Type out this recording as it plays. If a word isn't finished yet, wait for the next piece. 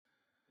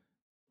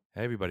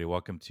Hey, everybody,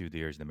 welcome to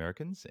the Asian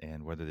Americans.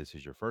 And whether this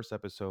is your first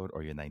episode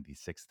or your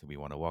 96th, we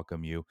want to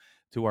welcome you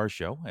to our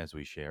show as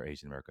we share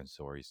Asian American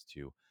stories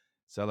to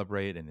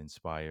celebrate and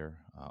inspire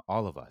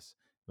all of us.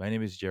 My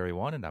name is Jerry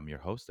Wan, and I'm your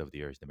host of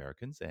the Asian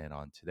Americans. And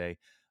on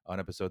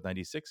episode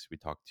 96, we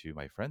talked to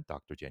my friend,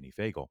 Dr. Jenny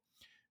Fagel,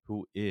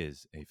 who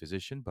is a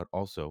physician, but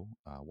also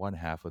one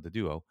half of the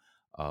duo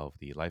of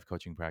the life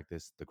coaching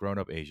practice, The Grown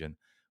Up Asian,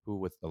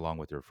 who, along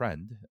with her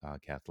friend,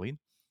 Kathleen,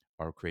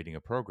 are creating a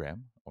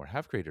program, or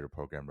have created a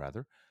program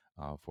rather,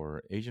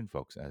 for Asian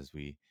folks as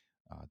we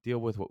deal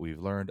with what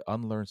we've learned,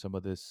 unlearn some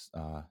of this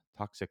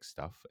toxic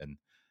stuff, and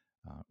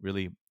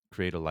really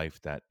create a life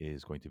that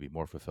is going to be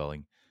more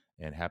fulfilling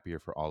and happier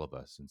for all of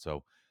us. And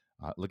so,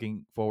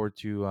 looking forward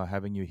to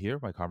having you here,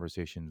 my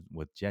conversation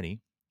with Jenny.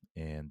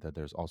 And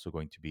there's also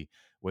going to be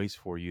ways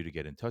for you to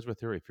get in touch with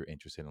her if you're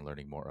interested in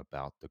learning more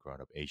about the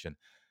Grown Up Asian.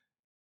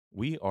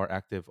 We are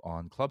active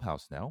on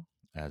Clubhouse now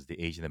as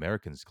the Asian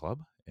Americans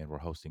Club, and we're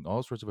hosting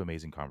all sorts of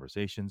amazing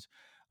conversations,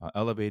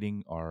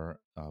 elevating our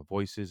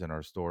voices and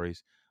our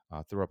stories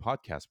through our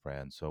podcast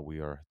brand. So we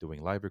are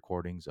doing live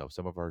recordings of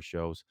some of our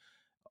shows,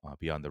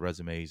 Beyond the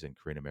Resumes and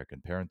Korean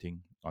American Parenting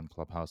on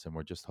Clubhouse. And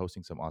we're just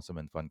hosting some awesome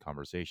and fun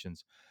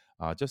conversations.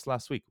 Just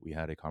last week, we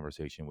had a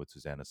conversation with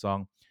Susanna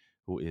Song,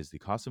 who is the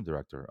costume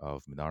director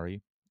of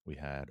Minari. We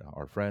had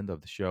our friend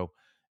of the show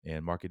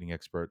and marketing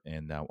expert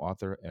and now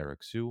author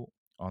Eric Su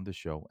on the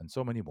show, and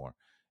so many more.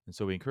 And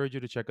so we encourage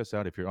you to check us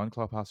out. If you're on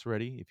Clubhouse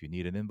already, if you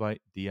need an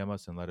invite, DM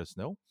us and let us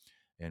know.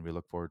 And we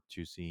look forward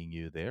to seeing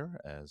you there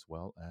as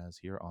well as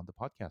here on the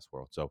podcast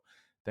world. So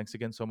thanks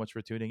again so much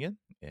for tuning in.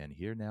 And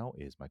here now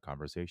is my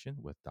conversation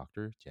with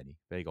Dr. Jenny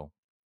Fagel.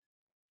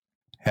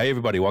 Hey,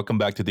 everybody. Welcome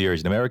back to the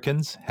Asian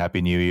Americans.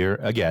 Happy New Year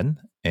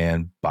again.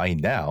 And by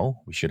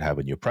now, we should have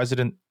a new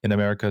president in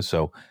America.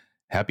 So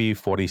happy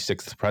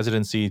 46th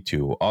presidency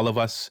to all of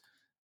us.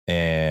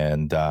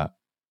 And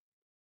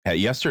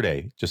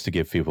yesterday, just to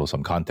give people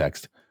some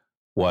context,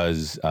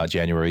 was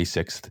January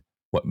 6th,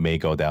 what may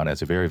go down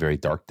as a very, very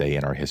dark day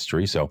in our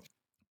history. So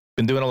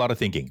been doing a lot of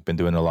thinking, been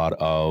doing a lot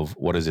of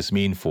what does this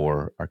mean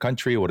for our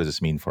country? What does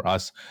this mean for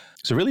us?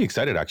 So really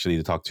excited actually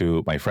to talk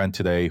to my friend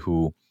today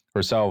who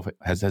herself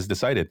has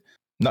decided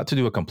not to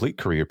do a complete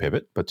career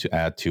pivot, but to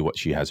add to what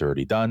she has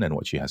already done and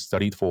what she has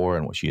studied for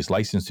and what she is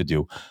licensed to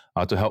do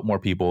to help more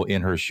people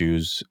in her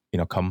shoes,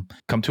 come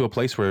to a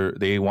place where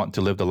they want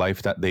to live the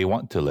life that they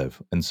want to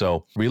live. And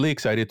so really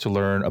excited to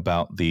learn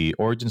about the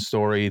origin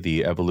story,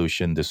 the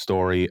evolution, the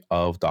story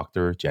of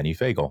Dr. Jenny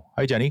Fagel.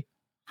 Hi, Jenny.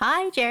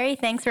 Hi, Jerry.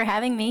 Thanks for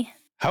having me.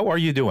 How are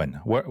you doing?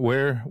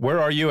 Where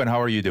are you and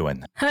how are you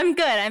doing? I'm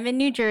good. I'm in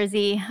New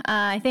Jersey.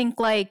 I think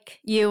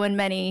like you and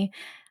many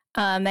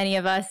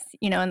of us,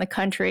 in the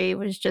country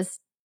was just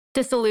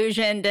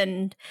disillusioned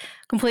and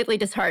completely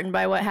disheartened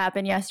by what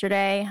happened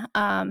yesterday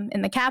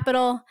in the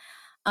Capitol.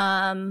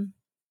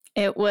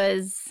 It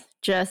was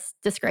just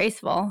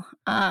disgraceful.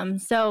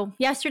 So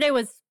yesterday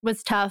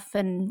was tough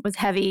and was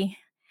heavy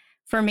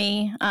for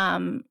me.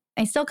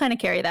 I still kind of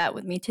carry that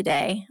with me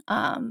today,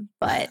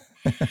 but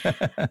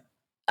I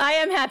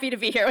am happy to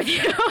be here with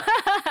you.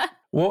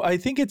 Well, I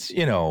think it's,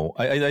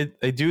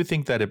 I do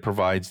think that it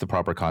provides the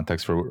proper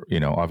context for,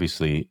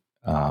 obviously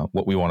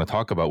what we want to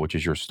talk about, which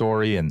is your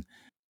story. And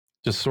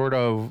just sort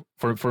of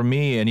for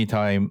me,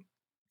 anytime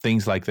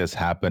things like this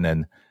happen,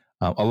 and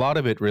a lot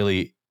of it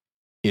really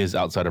is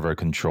outside of our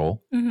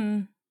control.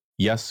 Mm-hmm.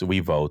 Yes, we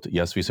vote.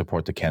 Yes, we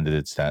support the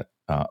candidates that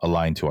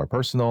align to our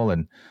personal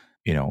and,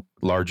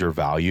 larger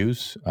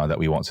values that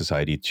we want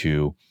society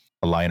to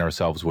align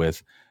ourselves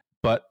with.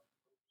 But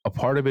a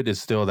part of it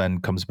is still then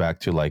comes back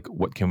to like,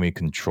 what can we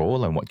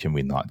control and what can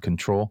we not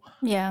control?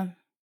 Yeah.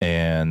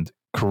 And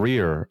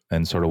career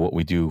and sort of what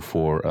we do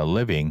for a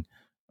living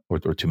or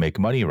to make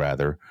money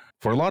rather,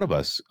 for a lot of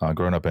us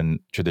growing up in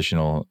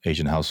traditional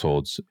Asian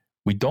households,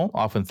 we don't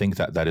often think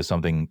that that is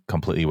something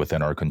completely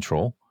within our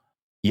control.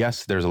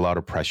 Yes, there's a lot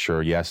of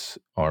pressure. Yes,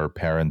 our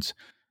parents,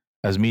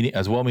 as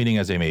well-meaning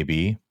as they may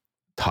be,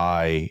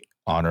 tie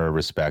honor,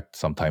 respect,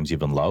 sometimes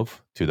even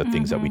love to the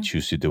things that we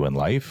choose to do in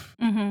life.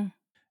 Mm-hmm.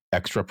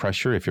 Extra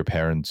pressure if your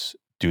parents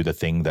do the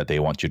thing that they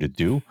want you to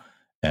do,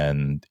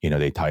 and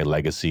they tie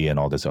legacy and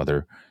all this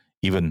other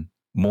even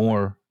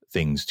more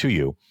things to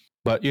you.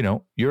 But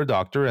you're a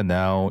doctor, and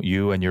now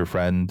you and your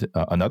friend,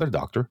 another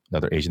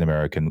Asian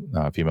American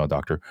female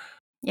doctor,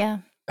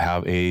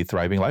 have a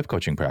thriving life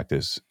coaching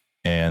practice,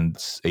 and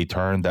a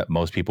turn that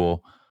most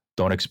people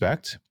don't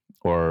expect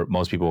or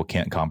most people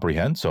can't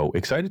comprehend. So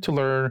excited to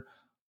learn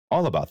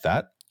all about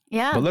that.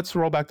 Yeah. But let's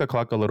roll back the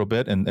clock a little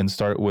bit and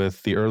start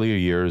with the earlier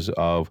years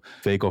of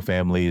Fagel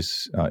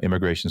family's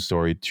immigration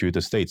story to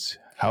the States.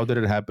 How did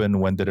it happen?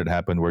 When did it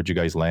happen? Where'd you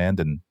guys land?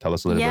 And tell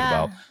us a little bit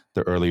about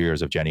the early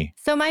years of Jenny.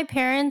 So my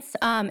parents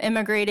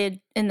immigrated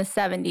in the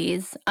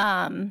 70s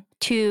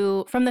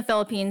from the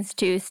Philippines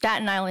to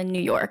Staten Island, New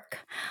York.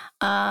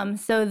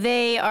 So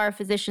they are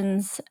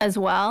physicians as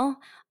well.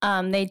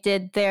 They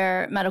did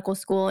their medical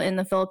school in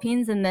the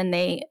Philippines, and then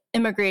they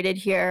immigrated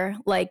here,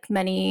 like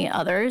many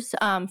others,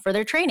 for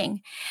their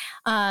training.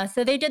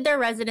 So they did their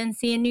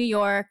residency in New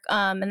York,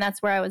 and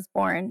that's where I was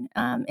born,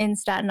 in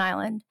Staten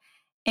Island.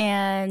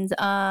 And,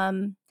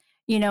 when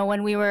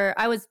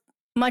I was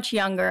much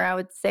younger, I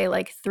would say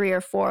like 3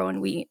 or 4,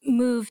 when we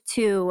moved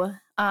to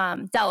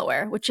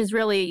Delaware, which is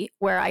really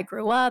where I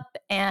grew up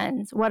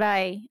and what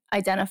I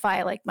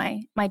identify like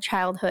my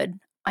childhood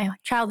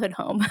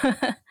home.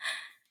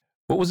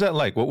 What was that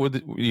like? What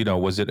would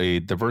was it a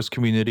diverse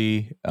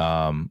community?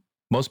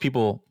 Most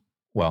people,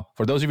 well,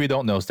 for those of you who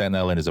don't know, Staten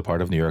Island is a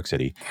part of New York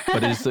City,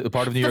 but it is a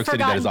part of New The York City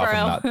that is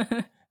forgotten often not.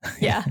 borough.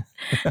 Yeah.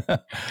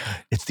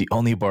 It's the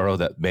only borough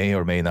that may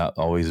or may not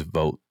always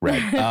vote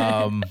red.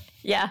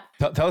 Yeah.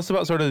 Tell us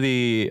about sort of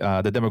the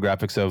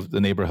demographics of the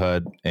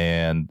neighborhood,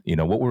 and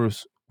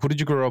who did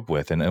you grow up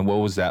with, and what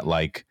was that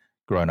like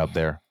growing up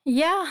there?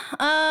 Yeah.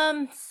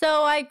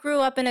 So I grew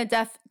up in a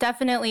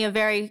definitely a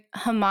very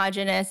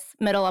homogenous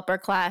middle upper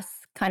class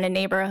kind of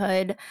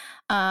neighborhood.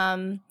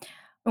 Um,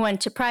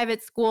 Went to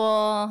private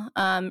school,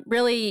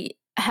 really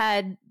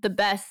had the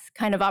best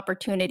kind of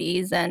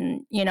opportunities,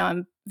 and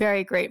I'm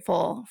very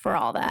grateful for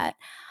all that.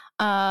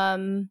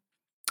 Um,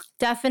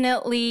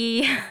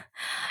 Definitely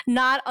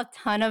not a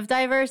ton of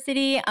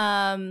diversity.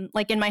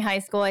 Like in my high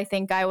school, I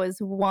think I was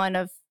one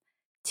of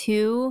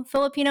two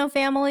Filipino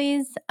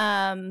families.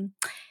 And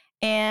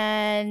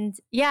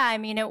yeah, I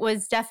mean, it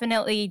was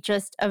definitely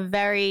just a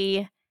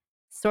very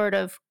sort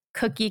of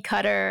cookie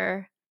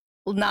cutter,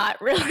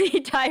 not really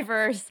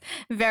diverse,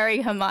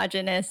 very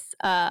homogenous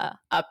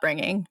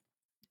upbringing.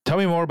 Tell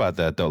me more about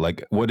that, though.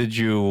 Like, what did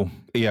you?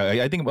 Yeah,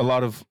 I think a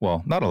lot of,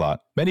 well, not a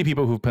lot. Many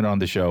people who've been on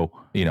the show,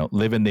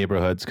 live in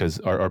neighborhoods because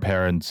our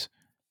parents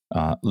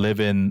live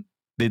in.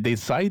 They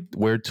decide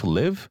where to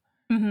live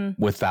Hmm.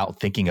 without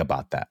thinking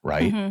about that,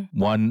 right? Hmm.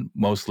 One,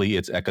 mostly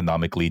it's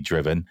economically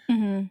driven,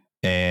 Hmm.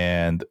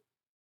 and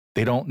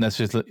they don't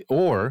necessarily,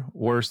 or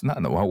worse,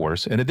 not well,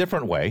 worse, in a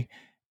different way.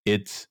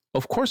 It's,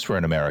 of course, we're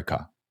in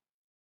America.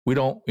 We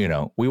don't,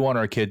 we want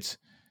our kids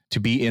to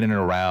be in and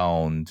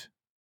around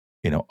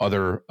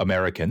other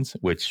Americans,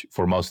 which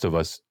for most of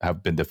us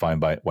have been defined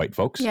by white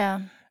folks.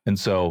 Yeah. And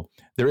so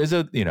there is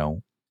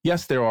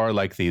yes, there are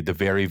like the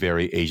very,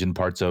 very Asian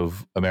parts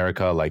of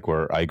America, like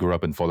where I grew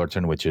up in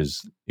Fullerton, which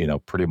is,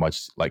 pretty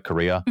much like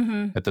Korea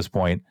Hmm. at this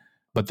point.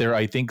 But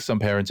I think some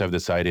parents have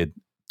decided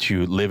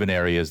to live in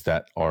areas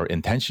that are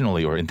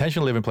intentionally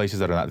live in places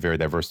that are not very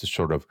diverse to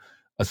sort of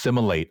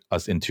assimilate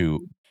us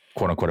into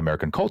quote unquote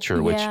American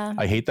culture, which Yeah.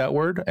 I hate that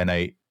word. And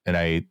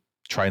I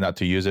try not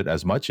to use it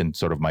as much in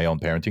sort of my own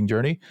parenting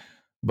journey.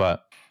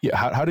 But yeah,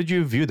 how did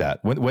you view that?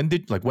 When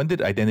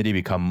did identity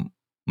become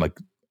like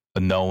a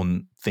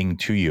known thing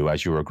to you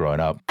as you were growing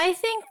up? I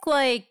think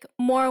like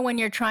more when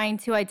you're trying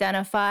to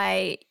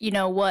identify,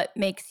 what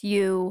makes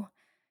you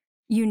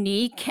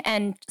unique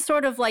and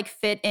sort of like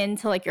fit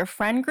into like your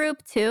friend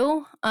group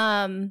too,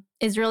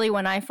 is really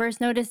when I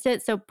first noticed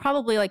it. So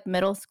probably like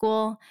middle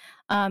school.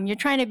 You're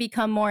trying to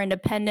become more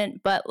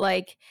independent, but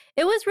like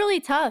it was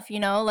really tough,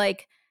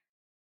 like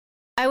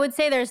I would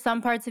say there's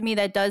some parts of me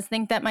that does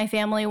think that my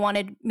family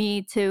wanted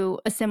me to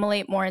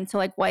assimilate more into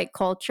like white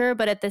culture,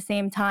 but at the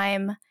same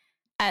time,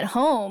 at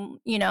home,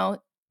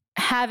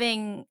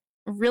 having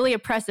really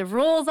oppressive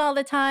rules all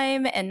the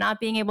time and not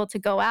being able to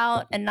go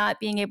out and not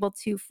being able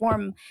to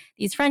form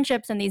these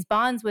friendships and these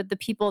bonds with the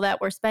people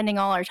that we're spending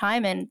all our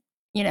time in,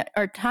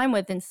 our time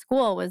with in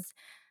school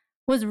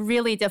was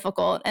really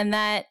difficult. And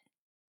that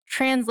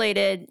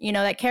translated,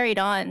 that carried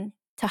on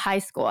to high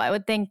school. I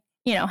would think,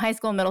 high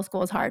school and middle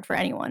school is hard for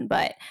anyone,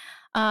 but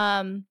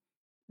um,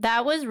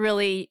 that was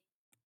really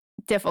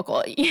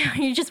difficult.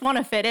 You just want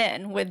to fit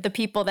in with the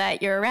people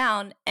that you're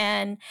around,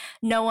 and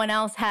no one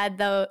else had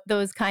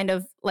those kind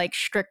of like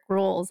strict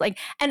rules. Like,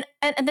 and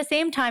at the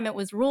same time, it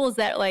was rules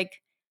that like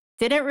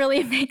didn't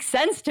really make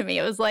sense to me.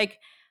 It was like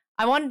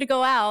I wanted to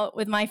go out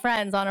with my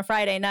friends on a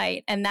Friday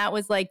night, and that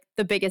was like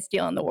the biggest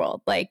deal in the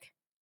world. Like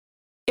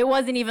it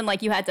wasn't even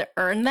like you had to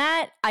earn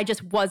that. I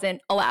just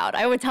wasn't allowed.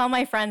 I would tell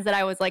my friends that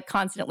I was like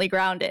constantly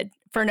grounded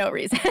for no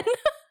reason.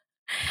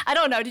 I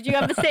don't know. Did you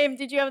have the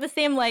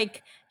same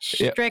like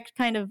Yeah, strict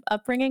kind of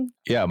upbringing?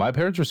 yeah. My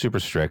parents were super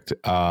strict,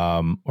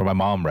 or my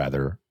mom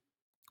rather.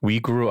 We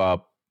grew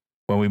up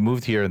when we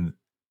moved here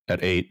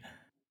at 8.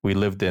 We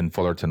lived in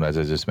Fullerton, as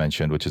I just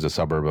mentioned, which is a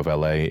suburb of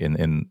LA,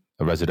 in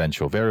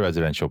a very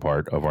residential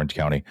part of Orange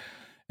County.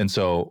 And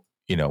so,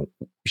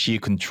 she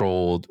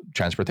controlled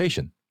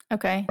transportation,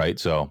 Okay. right?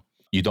 So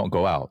you don't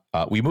go out.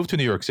 We moved to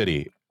New York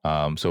City.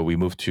 So we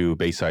moved to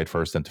Bayside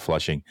first, then to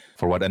Flushing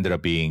for what ended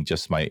up being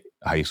just my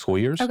high school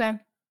years. Okay.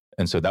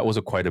 And so that was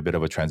quite a bit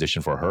of a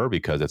transition for her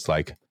because it's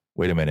like,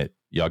 wait a minute,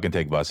 y'all can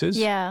take buses.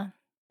 Yeah.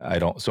 I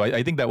don't. So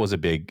I think that was a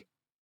big,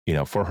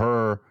 for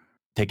her,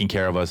 taking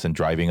care of us and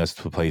driving us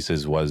to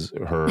places was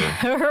her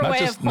Her not way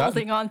of just not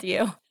holding on to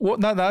you. well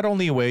not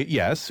only way,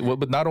 yes, well,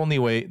 but not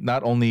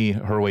only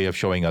her way of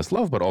showing us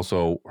love, but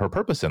also her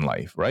purpose in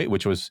life, right?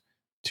 Which was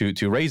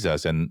to raise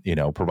us, and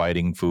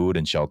providing food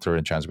and shelter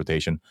and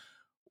transportation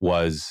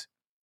was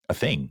a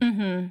thing,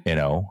 Hmm.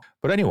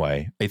 But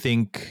anyway, I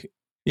think,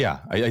 yeah,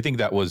 I think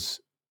that was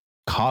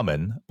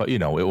common, but it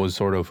was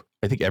sort of,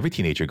 I think every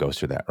teenager goes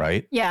through that,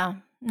 right? Yeah,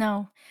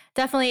 no,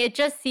 definitely. It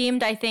just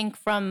seemed, I think,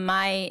 from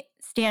my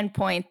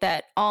standpoint,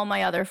 that all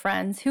my other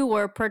friends who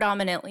were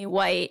predominantly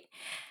white,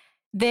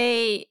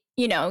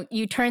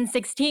 you turn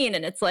 16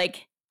 and it's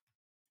like,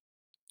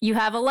 you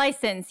have a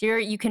license,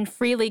 you can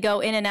freely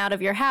go in and out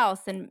of your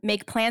house and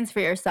make plans for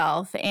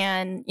yourself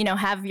and,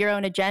 have your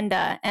own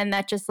agenda. And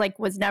that just like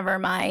was never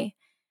my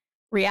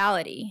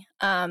reality.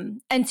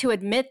 And to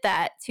admit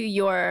that to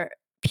your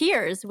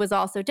peers was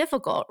also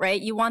difficult,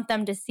 right? You want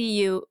them to see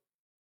you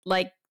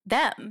like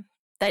them,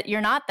 that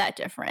you're not that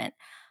different.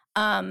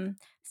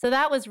 So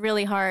that was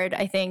really hard,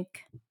 I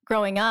think,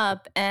 growing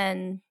up.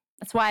 And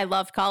that's why I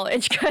loved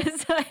college,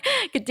 because I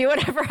could do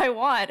whatever I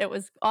want. It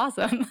was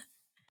awesome.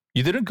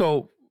 You didn't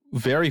go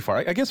very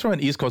far. I guess from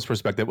an East Coast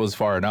perspective, it was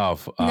far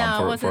enough No, it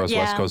for wasn't. us West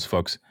Yeah. Coast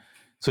folks.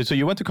 So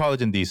you went to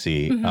college in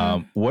DC.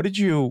 Hmm. What did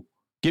you,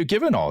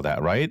 given all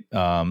that, right?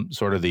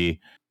 Sort of the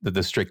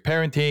strict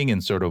parenting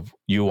and sort of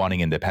you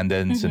wanting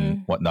independence and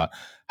Hmm. whatnot.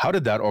 How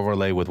did that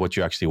overlay with what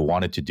you actually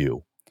wanted to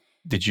do?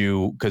 Did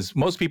you, because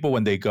most people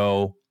when they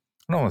go,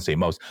 I don't want to say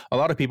most, a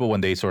lot of people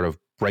when they sort of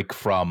break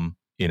from,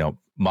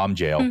 mom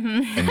jail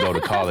Hmm. and go to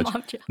college,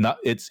 not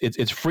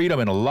it's freedom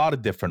in a lot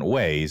of different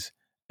ways.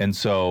 And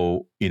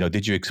so,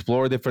 did you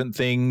explore different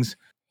things?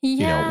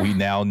 Yeah. We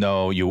now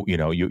know you're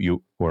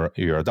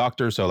a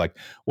doctor. So like,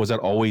 was that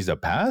always a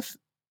path?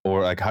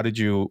 Or like, how did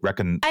you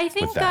reckon I with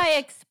think I that?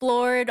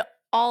 explored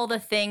all the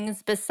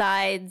things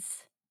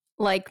besides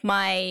like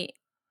my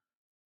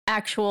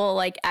actual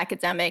like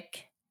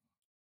academic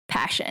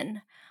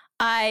passion.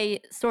 I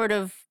sort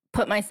of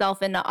put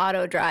myself into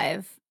auto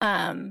drive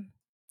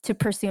to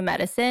pursue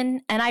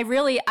medicine, and I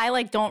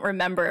like don't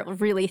remember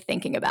really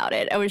thinking about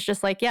it. I was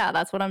just like, yeah,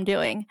 that's what I'm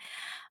doing,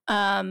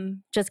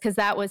 just because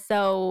that was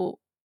so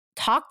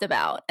talked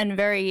about and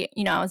very,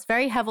 I was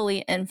very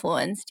heavily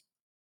influenced,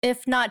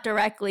 if not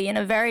directly, in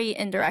a very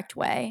indirect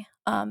way.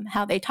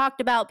 How they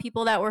talked about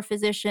people that were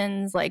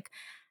physicians, like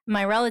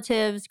my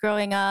relatives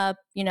growing up,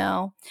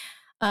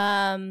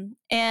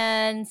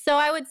 and so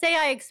I would say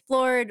I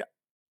explored,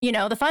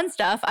 the fun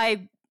stuff.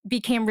 I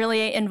became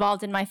really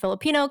involved in my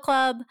Filipino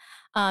club,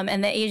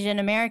 and the Asian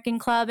American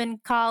club in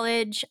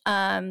college.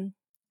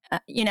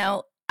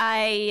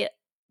 I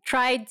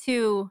tried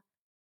to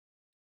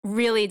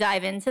really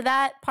dive into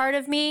that part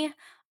of me,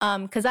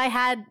 because I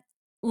had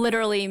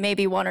literally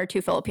maybe one or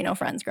two Filipino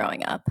friends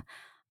growing up.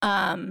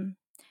 Um,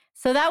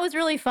 so that was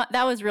really fun.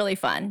 That was really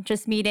fun.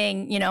 Just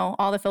meeting,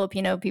 all the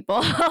Filipino people.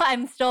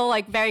 I'm still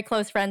like very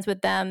close friends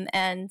with them,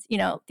 and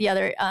the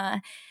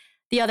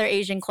other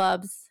Asian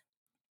clubs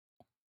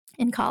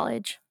in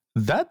college.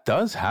 That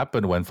does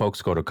happen when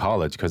folks go to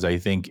college because I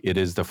think it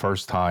is the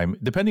first time,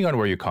 depending on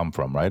where you come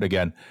from, right?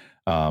 Again,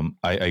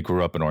 I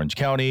grew up in Orange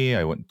County.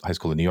 I went high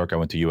school in New York. I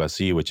went to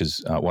USC, which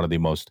is one of the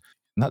most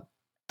not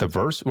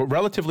diverse, well,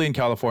 relatively in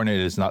California. It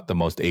is not the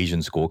most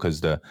Asian school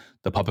because the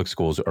public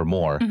schools are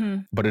more, Hmm.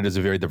 but it is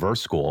a very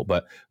diverse school.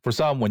 But for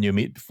some, when you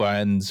meet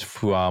friends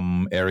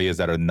from areas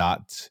that are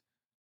not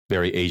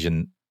very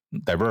Asian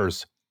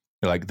diverse,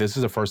 you're like, this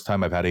is the first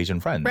time I've had Asian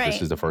friends. This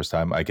Right. is the first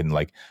time I can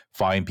like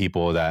find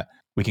people that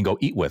we can go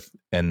eat with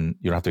and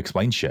you don't have to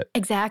explain shit. Like,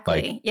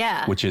 Exactly.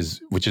 Yeah. which is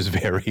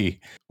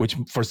very, which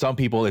for some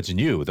people it's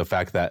new. The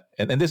fact that,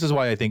 and this is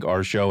why I think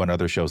our show and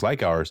other shows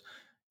like ours,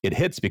 it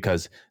hits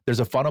because there's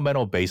a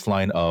fundamental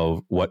baseline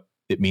of what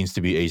it means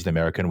to be Asian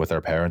American with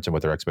our parents and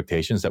with our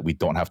expectations that we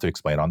don't have to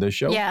explain on this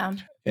show. Yeah.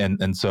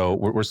 And so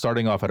we're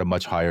starting off at a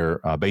much higher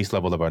base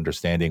level of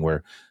understanding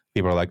where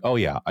people are like, oh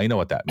yeah, I know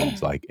what that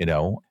means, like,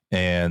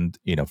 and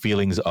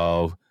feelings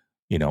of,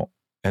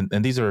 and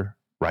these are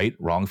right,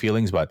 wrong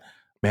feelings, but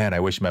man, I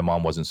wish my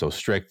mom wasn't so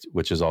strict,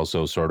 which is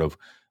also sort of,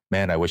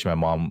 man, I wish my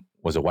mom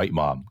was a white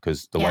mom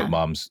because the white Yeah.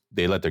 moms,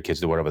 they let their kids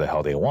do whatever the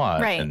hell they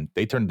want, Right. and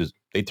they turn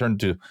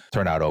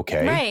out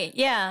okay. Right.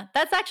 Yeah.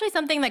 That's actually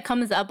something that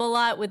comes up a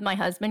lot with my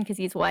husband because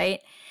he's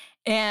white.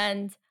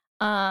 And,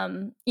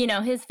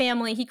 his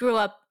family, he grew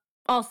up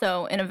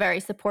also in a very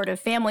supportive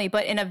family,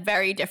 but in a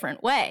very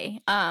different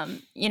way.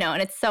 And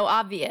it's so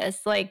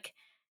obvious. Like,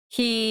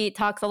 he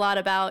talks a lot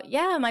about,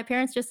 yeah, my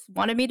parents just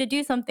wanted me to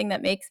do something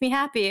that makes me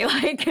happy.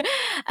 Like,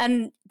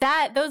 and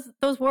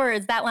those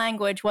words, that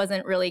language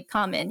wasn't really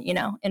common,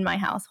 in my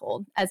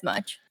household as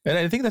much. And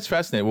I think that's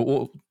fascinating.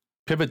 We'll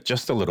pivot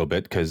just a little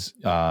bit because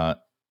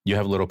you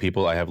have little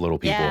people, I have little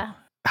people. Yeah.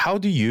 How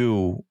do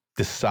you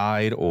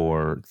decide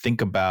or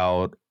think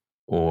about,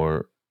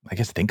 or I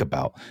guess think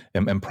about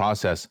and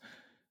process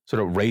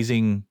sort of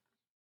raising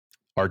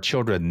our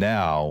children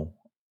now?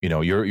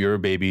 Your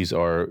babies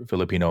are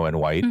Filipino and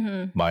white.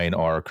 Hmm. Mine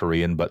are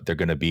Korean, but they're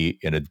going to be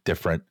in a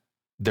different,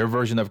 their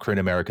version of Korean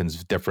Americans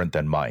is different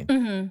than mine,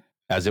 Hmm.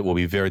 as it will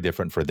be very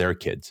different for their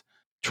kids.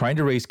 Trying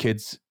to raise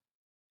kids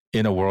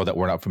in a world that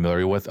we're not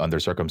familiar with under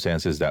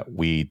circumstances that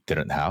we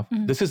didn't have.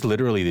 Mhm. This is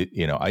literally,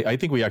 I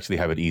think we actually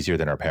have it easier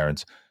than our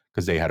parents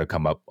because they had to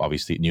come up,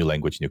 obviously, new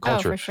language, new Oh,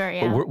 culture. for sure.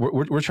 But Yeah.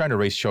 we're trying to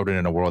raise children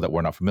in a world that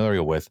we're not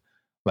familiar with.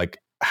 Like,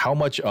 how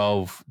much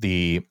of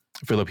the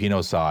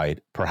Filipino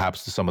side,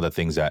 perhaps some of the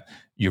things that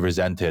you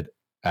resented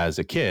as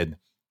a kid,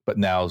 but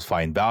now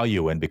find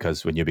value in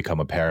because when you become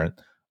a parent,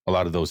 a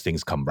lot of those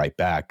things come right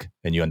back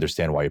and you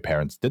understand why your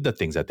parents did the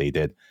things that they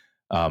did.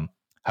 Um,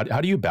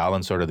 how do you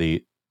balance sort of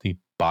the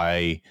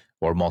bi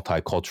or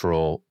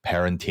multicultural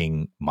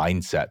parenting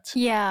mindset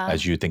Yeah.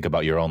 as you think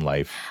about your own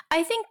life?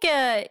 I think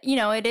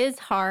it is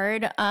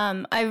hard.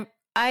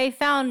 I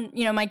found,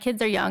 my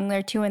kids are young;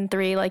 they're 2 and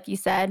 3, like you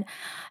said,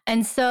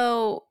 and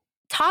so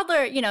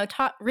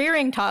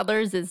rearing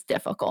toddlers is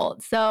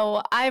difficult.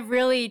 So I've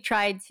really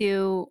tried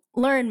to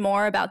learn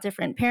more about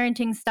different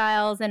parenting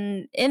styles,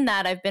 and in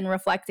that, I've been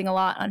reflecting a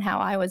lot on how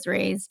I was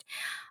raised.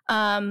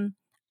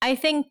 I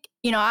think,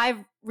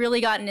 I've really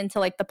gotten into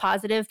like the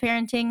positive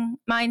parenting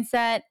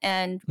mindset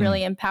and Mm,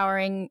 really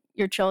empowering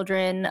your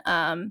children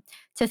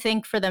to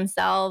think for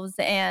themselves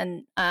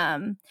and,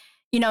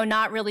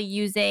 not really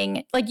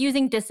using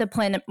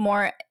discipline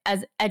more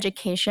as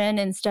education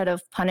instead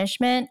of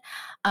punishment.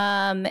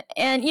 And,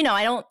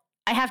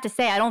 I have to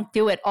say, I don't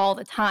do it all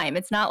the time.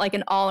 It's not like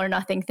an all or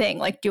nothing thing.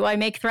 Like, do I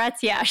make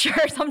threats? Yeah,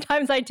 sure.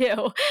 Sometimes I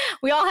do.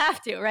 We all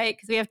have to, right?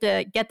 Because we have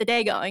to get the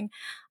day going.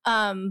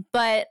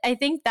 But I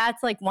think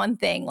that's like one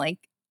thing. Like,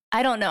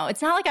 I don't know.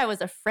 It's not like I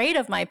was afraid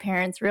of my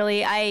parents,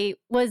 really. I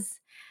was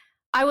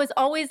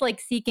always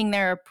like seeking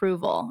their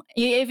approval,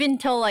 even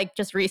until like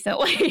just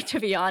recently, to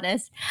be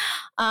honest.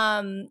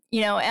 Am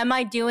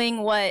I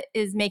doing what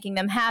is making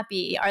them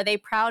happy? Are they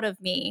proud of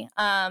me?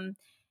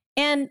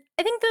 And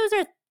I think those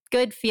are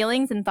good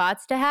feelings and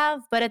thoughts to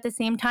have, but at the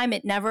same time,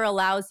 it never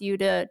allows you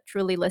to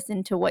truly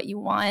listen to what you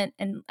want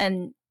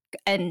and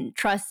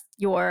trust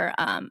your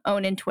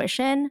own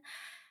intuition.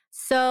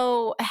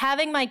 So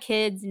having my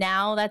kids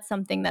now, that's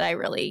something that I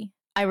really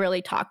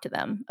talk to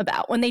them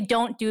about. When they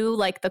don't do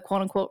like the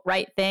quote unquote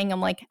right thing,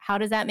 I'm like, how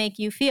does that make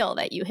you feel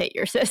that you hit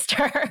your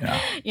sister?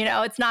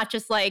 yeah. It's not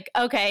just like,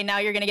 okay, now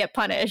you're going to get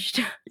punished.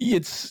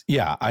 It's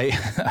yeah, I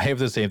I have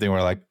the same thing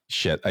where like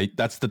shit,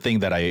 that's the thing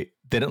that I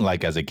didn't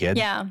like as a kid,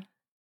 Yeah,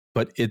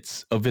 but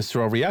it's a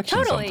visceral reaction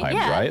totally. sometimes,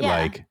 Yeah, right?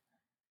 yeah.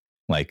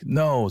 Like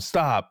no,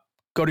 stop,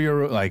 go to your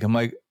room. Like I'm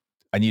like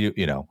I need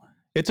to,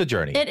 it's a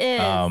journey. It is.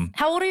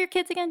 How old are your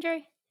kids again,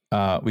 Jerry?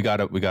 We got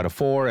a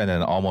 4 and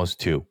then almost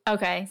 2.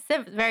 Okay,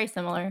 very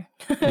similar.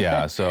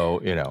 Yeah,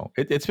 so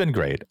it's been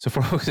great. So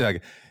for folks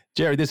like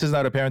Jerry, this is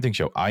not a parenting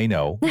show. I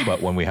know,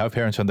 but when we have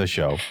parents on the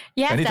show,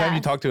 You have to anytime you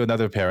ask. talk to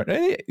another parent,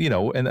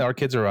 and our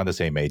kids are around the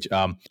same age,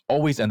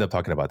 always end up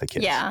talking about the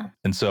kids. Yeah,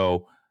 And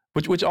so,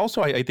 which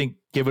also I think,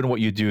 given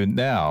what you do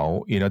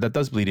now, that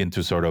does bleed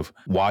into sort of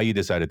why you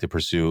decided to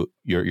pursue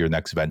your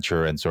next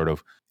venture, and sort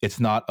of it's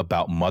not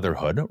about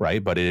motherhood,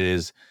 right? But it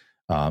is.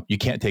 You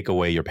can't take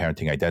away your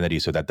parenting identity,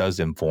 so that does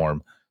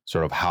inform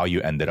sort of how you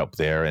ended up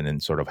there, and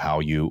then sort of how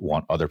you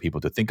want other people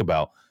to think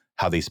about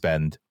how they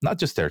spend not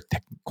just their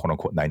quote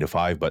unquote 9 to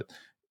 5, but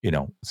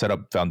set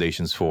up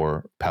foundations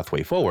for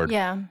pathway forward.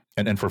 yeah,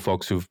 And for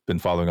folks who've been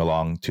following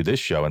along to this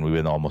show, and we've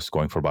been almost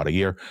going for about a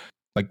year,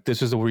 like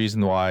this is the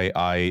reason why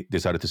I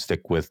decided to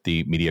stick with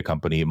the media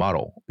company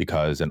model,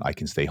 because then I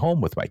can stay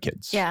home with my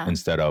kids yeah.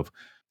 instead of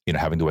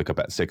having to wake up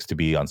at 6 to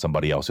be on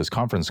somebody else's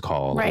conference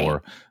call, Right.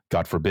 or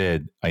God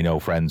forbid, I know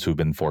friends who've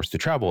been forced to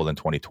travel in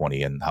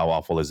 2020, and how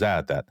awful is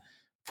that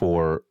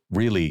for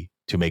really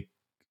to make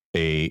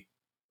a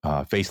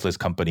faceless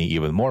company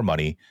even more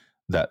money,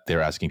 that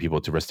they're asking people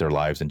to risk their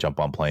lives and jump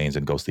on planes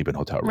and go sleep in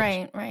hotel rooms.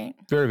 Right. Right.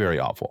 Very, very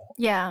awful.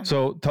 Yeah.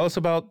 So tell us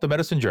about the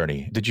medicine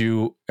journey. Did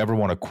you ever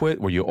want to quit?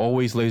 Were you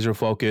always laser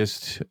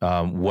focused?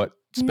 What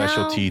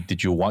specialty No.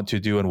 did you want to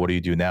do, and what do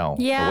you do now? Or what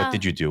Yeah.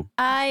 did you do?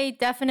 I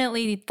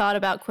definitely thought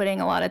about quitting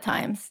a lot of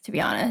times, to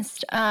be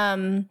honest.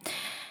 I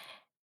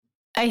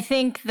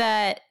think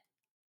that,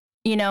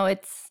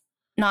 it's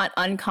not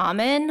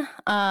uncommon.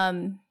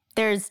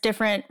 There's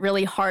different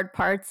really hard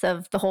parts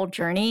of the whole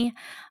journey.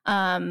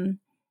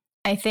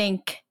 I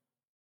think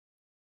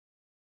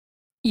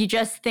you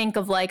just think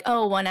of like,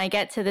 oh, when I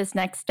get to this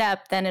next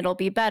step, then it'll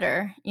be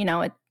better.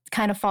 It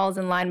kind of falls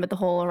in line with the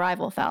whole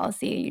arrival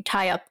fallacy. You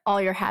tie up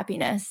all your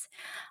happiness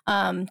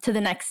to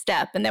the next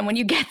step. And then when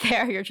you get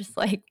there, you're just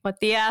like, what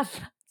the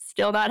F?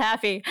 Still not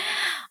happy.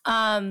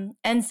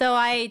 And so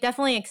I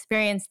definitely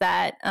experienced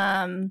that.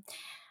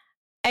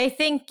 I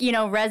think,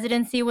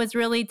 residency was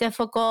really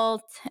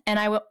difficult. And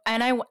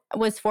I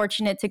was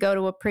fortunate to go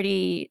to a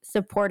pretty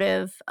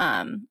supportive,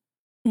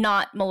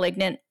 not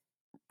malignant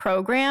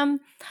program.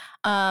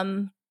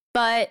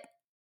 But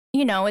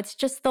it's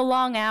just the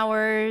long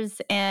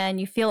hours and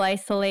you feel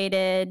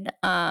isolated.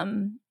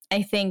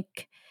 I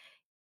think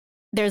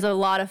there's a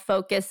lot of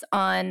focus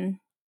on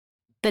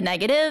the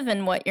negative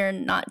and what you're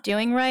not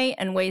doing right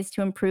and ways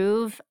to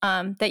improve,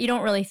 that you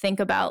don't really think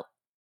about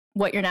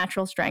what your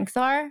natural strengths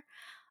are.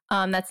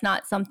 That's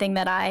not something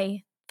that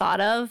I thought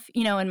of,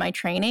 in my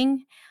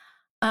training.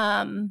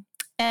 Um,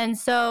 and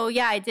so,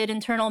 yeah, I did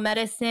internal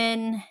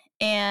medicine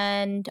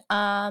and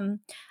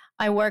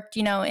I worked,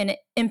 in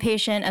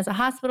inpatient as a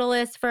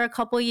hospitalist for a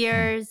couple Mm.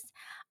 years.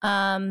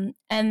 And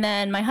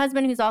then my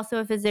husband, who's also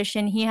a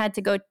physician, he had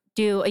to go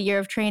do a year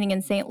of training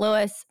in St.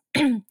 Louis.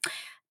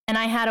 And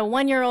I had a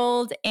 1 year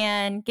old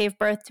and gave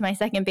birth to my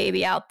second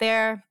baby out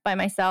there by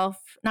myself,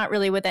 not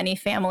really with any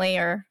family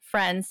or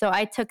friends. So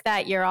I took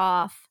that year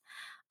off.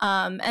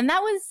 And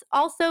that was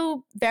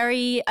also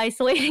very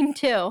isolating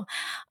too.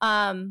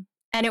 And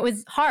it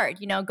was hard,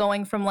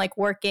 going from like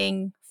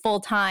working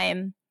full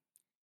time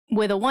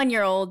with a 1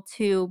 year old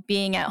to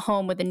being at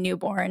home with a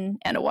newborn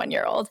and a 1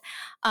 year old.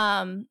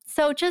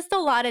 So just a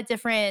lot of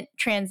different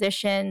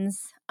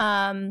transitions.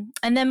 And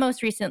then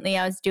most recently,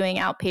 I was doing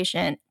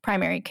outpatient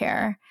primary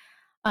care,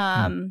 Hmm.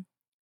 um,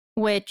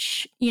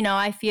 which,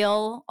 I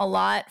feel a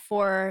lot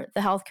for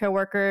the healthcare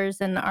workers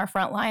and our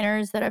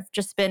frontliners that have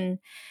just been,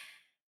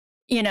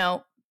 you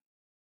know,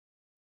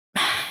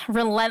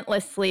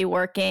 relentlessly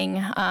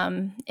working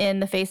in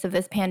the face of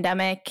this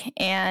pandemic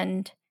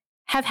and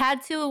have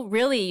had to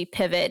really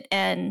pivot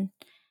and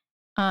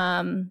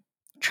um,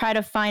 try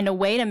to find a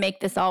way to make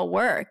this all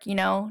work. I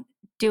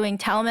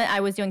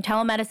was doing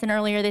telemedicine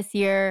earlier this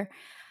year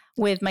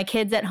with my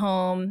kids at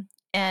home,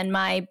 and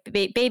my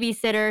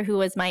babysitter, who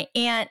was my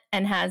aunt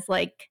and has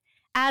like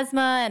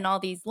asthma and all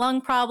these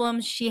lung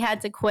problems, she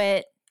had to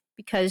quit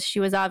because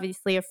she was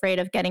obviously afraid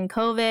of getting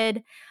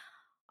COVID.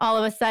 All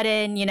of a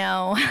sudden,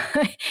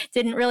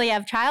 didn't really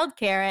have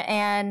childcare.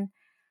 And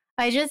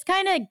I just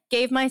kind of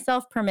gave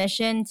myself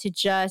permission to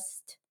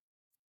just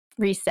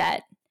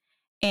reset.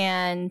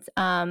 And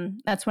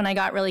that's when I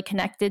got really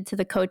connected to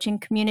the coaching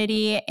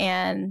community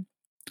and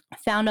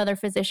found other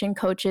physician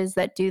coaches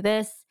that do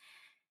this.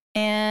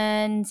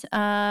 And,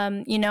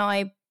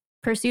 I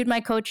pursued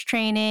my coach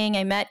training.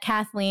 I met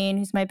Kathleen,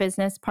 who's my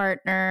business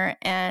partner.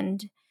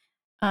 And,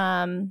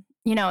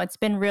 it's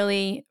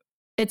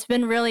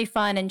been really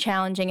fun and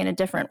challenging in a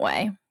different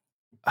way.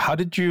 How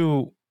did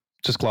you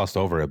just glossed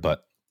over it?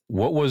 But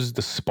what was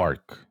the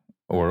spark,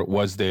 or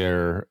was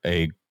there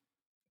a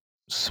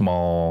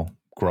small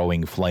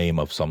growing flame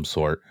of some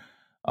sort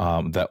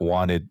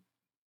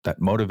that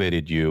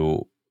motivated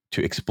you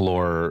to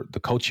explore the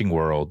coaching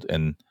world?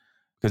 And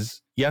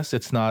because yes,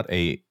 it's not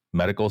a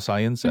medical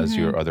science as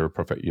Hmm.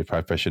 your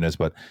profession is,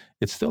 but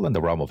it's still in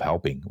the realm of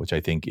helping, which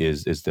I think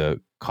is the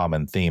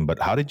common theme. But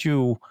how did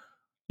you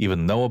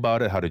even know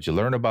about it? How did you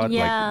learn about it?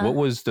 Like, what Yeah.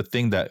 was the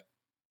thing that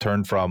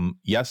turned from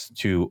yes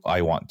to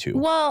I want to?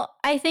 Well,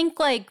 I think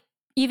like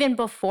even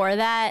before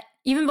that,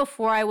 even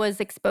before I was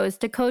exposed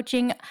to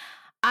coaching,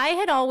 I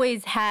had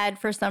always had,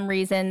 for some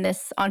reason,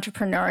 this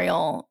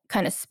entrepreneurial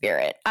kind of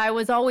spirit. I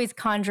was always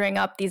conjuring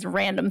up these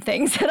random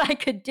things that I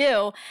could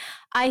do.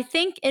 I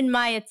think in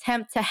my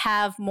attempt to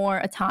have more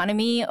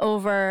autonomy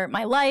over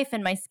my life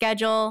and my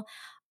schedule,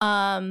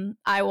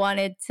 I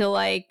wanted to,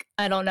 like,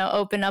 I don't know,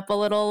 open up a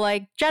little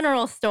like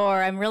general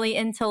store. I'm really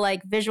into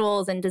like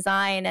visuals and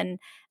design and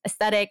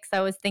aesthetics.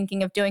 I was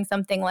thinking of doing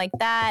something like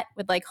that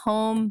with like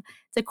home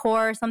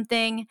decor or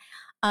something.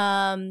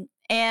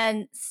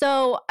 And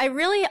so I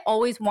really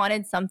always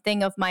wanted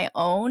something of my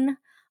own.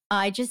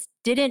 I just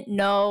didn't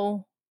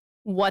know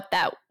what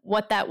that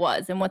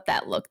was and what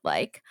that looked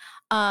like.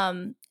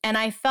 And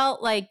I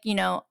felt like,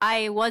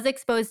 I was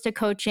exposed to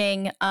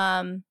coaching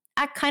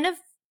at kind of,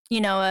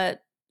 a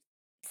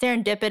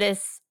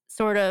serendipitous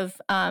sort of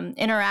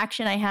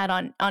interaction I had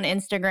on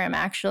Instagram.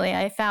 Actually,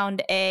 I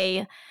found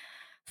a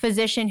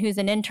physician who's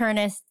an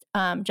internist,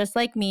 just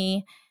like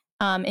me,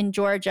 in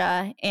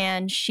Georgia,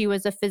 and she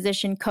was a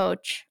physician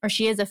coach, or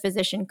she is a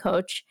physician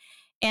coach.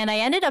 And I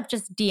ended up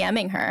just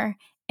DMing her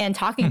and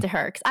talking Hmm. to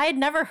her because I had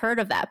never heard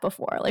of that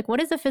before. Like,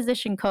 what is a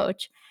physician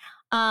coach?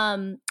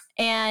 Um,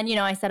 and,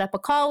 I set up a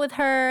call with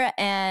her,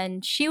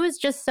 and she was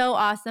just so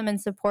awesome and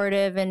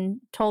supportive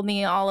and told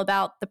me all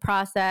about the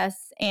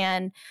process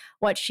and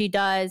what she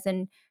does.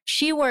 And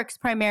she works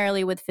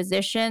primarily with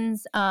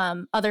physicians,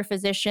 other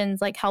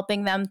physicians, like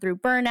helping them through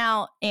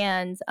burnout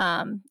and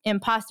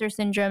imposter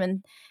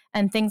syndrome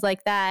and things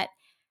like that.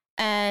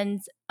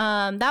 And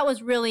that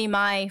was really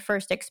my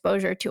first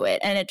exposure to it.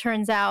 And it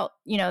turns out,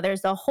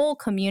 there's a whole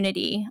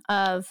community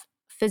of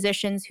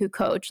physicians who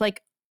coach,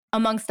 like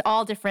amongst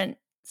all different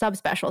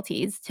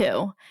subspecialties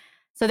too.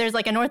 So there's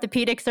like an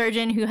orthopedic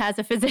surgeon who has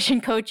a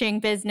physician coaching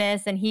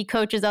business and he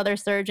coaches other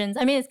surgeons.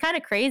 I mean, it's kind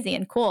of crazy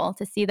and cool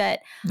to see that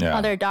Yeah.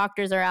 other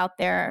doctors are out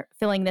there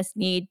filling this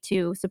need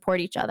to support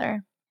each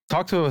other.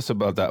 Talk to us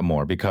about that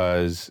more,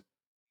 because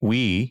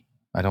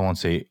I don't want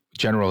to say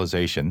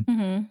generalization.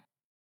 Hmm.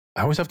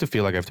 I always have to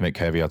feel like I have to make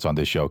caveats on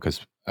this show because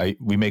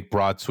we make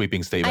broad sweeping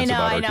I statements know,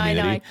 about I our know, I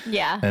know. community.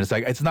 Yeah. And it's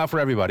like, it's not for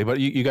everybody, but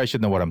you guys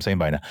should know what I'm saying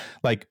by now.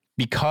 Like,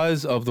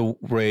 because of the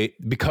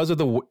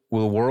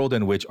world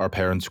in which our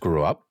parents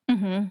grew up,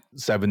 Hmm.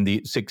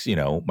 76,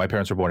 my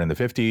parents were born in the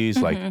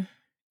 50s, like Hmm.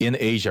 in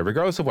Asia,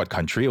 regardless of what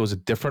country, it was a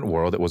different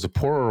world. It was a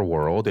poorer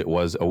world. It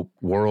was a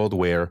world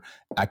where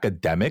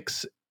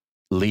academics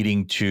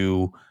leading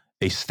to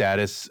a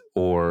status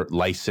or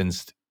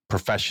licensed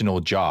professional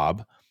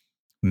job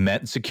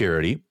meant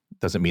security.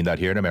 Doesn't mean that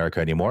here in America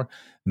anymore.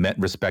 Meant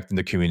respect in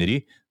the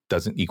community.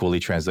 Doesn't equally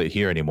translate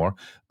here anymore.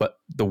 But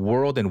the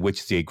world in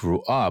which they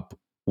grew up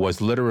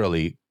was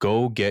literally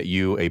go get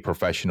you a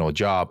professional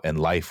job and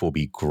life will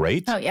be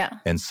great. Oh, yeah.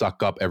 And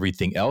suck up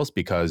everything else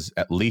because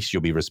at least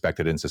you'll be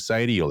respected in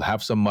society. You'll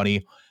have some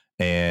money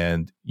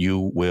and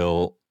you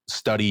will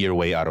study your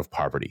way out of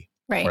poverty.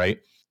 Right. Right.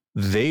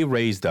 They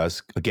raised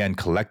us again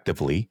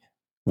collectively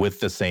with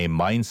the same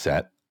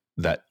mindset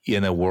that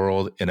in a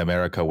world in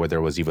America where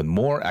there was even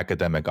more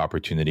academic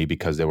opportunity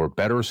because there were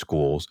better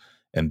schools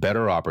and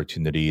better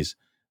opportunities,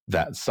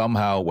 that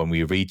somehow when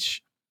we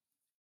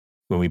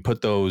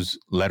put those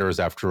letters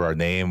after our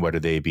name, whether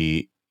they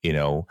be,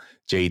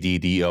 JD,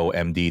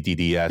 MD,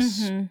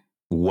 DDS,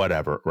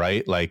 whatever,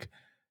 right? Like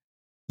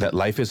that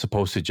life is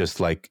supposed to just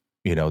like,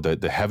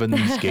 the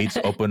heavens gates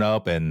open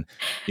up and,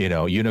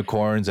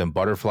 unicorns and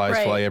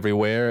butterflies fly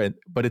everywhere.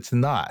 But it's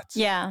not.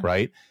 Yeah.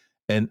 Right.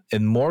 And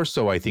more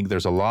so, I think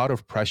there's a lot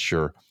of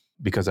pressure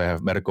because I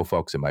have medical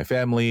folks in my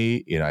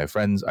family, I have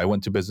friends, I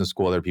went to business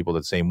school, other people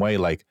the same way.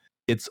 Like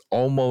it's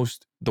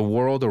almost the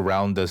world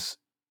around us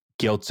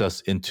guilts us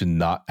into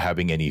not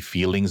having any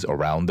feelings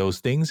around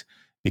those things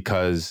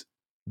because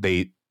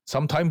they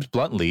sometimes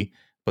bluntly,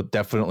 but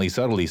definitely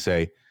subtly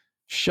say,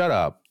 shut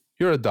up.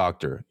 You're a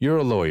doctor. You're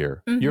a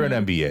lawyer. You're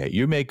an MBA.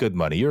 You make good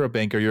money. You're a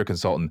banker. You're a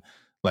consultant.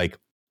 Like,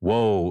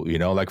 whoa,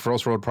 like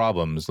first world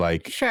problems.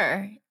 Like,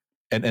 sure.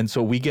 And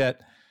so we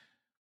get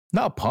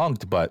not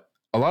punked, but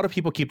a lot of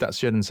people keep that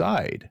shit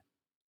inside,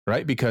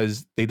 right?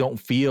 Because they don't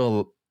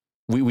feel,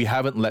 we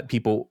haven't let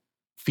people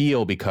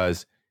feel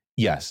because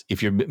yes,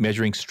 if you're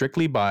measuring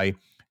strictly by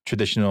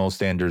traditional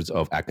standards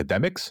of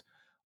academics,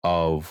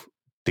 of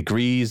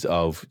degrees,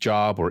 of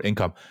job or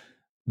income,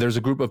 there's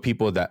a group of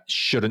people that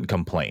shouldn't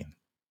complain,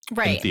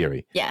 in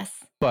theory. Yes.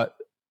 But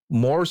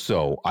more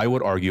so, I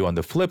would argue on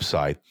the flip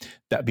side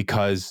that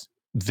because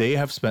they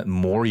have spent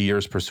more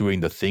years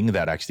pursuing the thing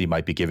that actually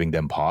might be giving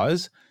them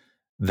pause,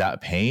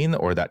 that pain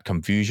or that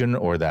confusion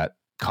or that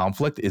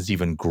conflict is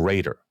even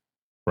greater,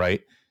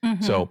 right?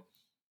 So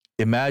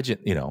imagine,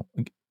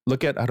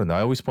 look at, I don't know,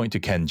 I always point to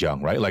Ken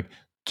Jeong, right? Like,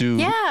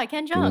 dude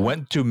Ken Jeong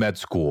went to med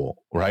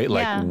school, right?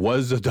 Like,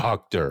 was a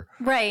doctor.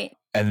 Right.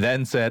 And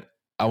then said,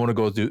 I want to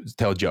go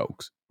tell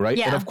jokes, right?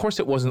 Yeah. And of course,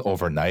 it wasn't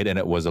overnight and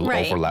it was an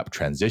overlap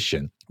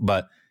transition.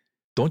 But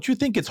don't you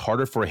think it's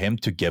harder for him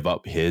to give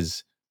up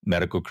his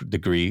medical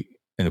degree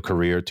and a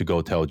career to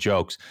go tell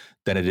jokes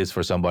than it is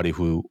for somebody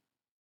who,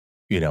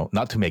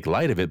 not to make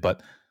light of it,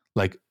 but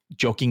like,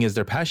 joking is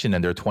their passion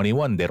and they're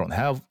 21. They don't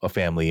have a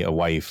family, a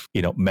wife,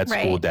 med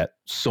school debt,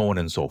 so on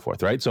and so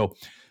forth, right? So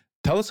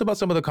tell us about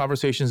some of the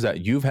conversations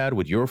that you've had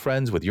with your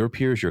friends, with your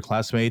peers, your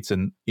classmates,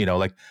 and,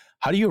 like,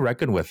 how do you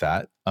reckon with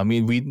that? I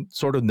mean, we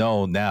sort of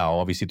know now,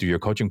 obviously through your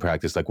coaching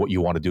practice, like what you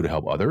want to do to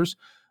help others.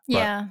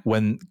 But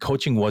when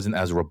coaching wasn't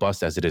as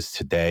robust as it is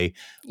today,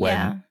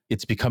 when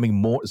it's becoming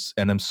more,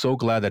 and I'm so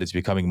glad that it's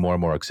becoming more and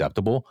more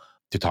acceptable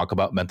to talk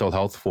about mental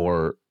health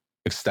for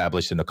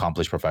established and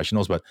accomplished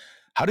professionals, but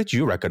how did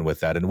you reckon with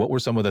that? And what were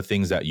some of the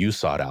things that you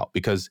sought out?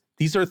 Because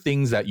these are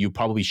things that you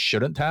probably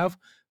shouldn't have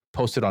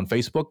posted on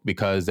Facebook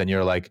because then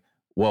you're like,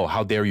 whoa,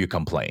 how dare you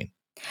complain,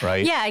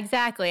 right? Yeah,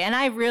 exactly. And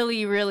I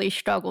really, really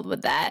struggled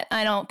with that.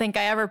 I don't think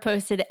I ever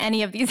posted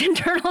any of these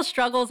internal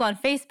struggles on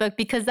Facebook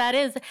because that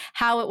is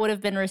how it would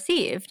have been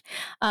received.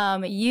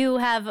 You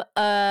have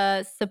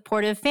a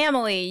supportive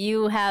family.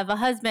 You have a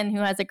husband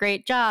who has a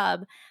great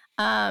job.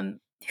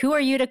 Who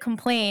are you to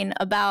complain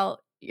about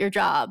your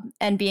job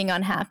and being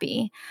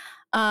unhappy?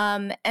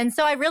 And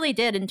so I really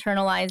did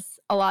internalize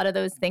a lot of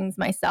those things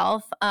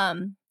myself.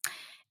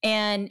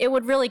 And it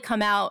would really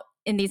come out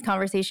in these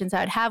conversations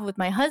I'd have with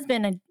my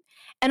husband.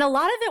 And a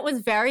lot of it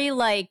was very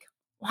like,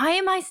 why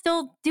am I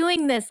still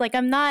doing this? Like,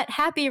 I'm not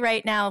happy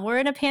right now. We're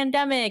in a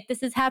pandemic.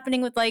 This is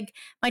happening with like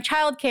my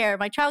childcare.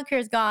 My childcare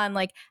is gone.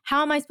 Like,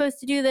 how am I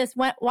supposed to do this?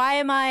 Why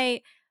am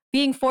I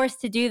being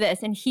forced to do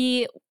this? And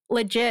he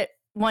legit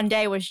one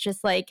day was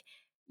just like,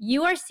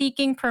 you are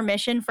seeking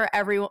permission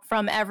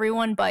from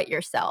everyone but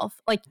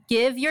yourself. Like,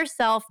 give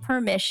yourself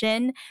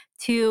permission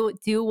to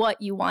do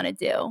what you want to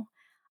do.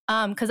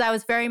 Because I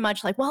was very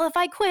much like, well, if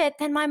I quit,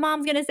 then my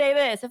mom's going to say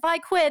this. If I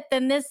quit,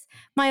 then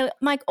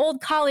my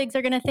old colleagues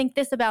are going to think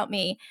this about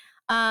me.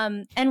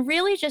 And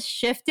really just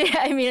shifted.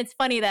 I mean, it's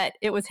funny that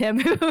it was him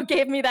who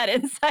gave me that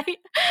insight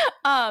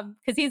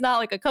because he's not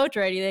like a coach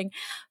or anything.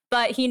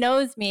 But he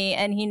knows me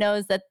and he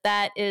knows that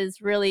that is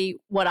really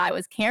what I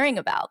was caring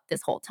about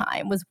this whole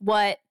time, was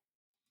what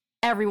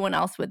everyone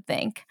else would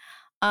think.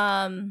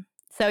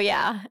 So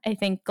yeah, I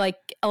think like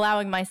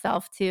allowing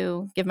myself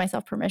to give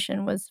myself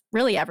permission was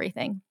really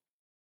everything.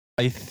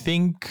 I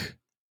think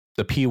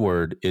the P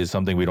word is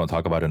something we don't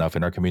talk about enough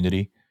in our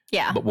community.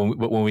 Yeah. But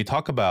when we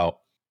talk about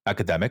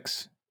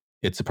academics,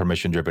 it's a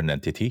permission-driven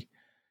entity.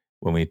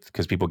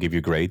 Because people give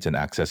you grades and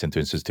access into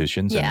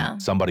institutions,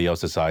 and somebody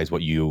else decides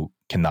what you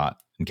can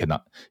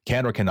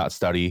or cannot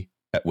study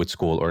at which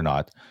school or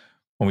not.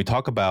 When we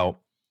talk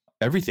about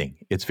everything,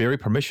 it's very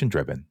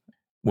permission-driven.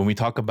 When we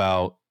talk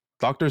about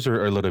doctors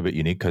are a little bit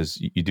unique because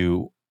you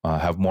do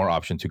have more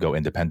option to go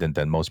independent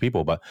than most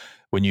people. But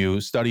when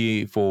you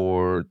study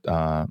for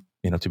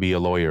to be a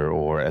lawyer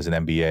or as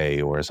an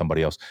MBA or as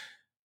somebody else,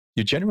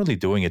 you're generally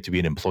doing it to be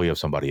an employee of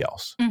somebody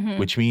else, Mhm.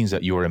 which means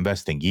that you are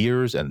investing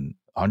years and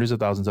hundreds of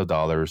thousands of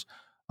dollars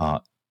uh,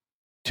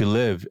 to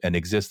live and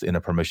exist in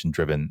a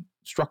permission-driven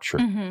structure.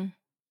 Mhm.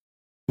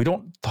 We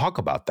don't talk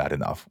about that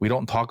enough. We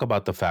don't talk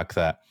about the fact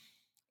that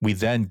we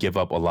then give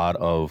up a lot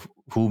of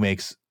who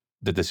makes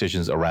the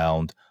decisions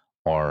around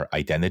our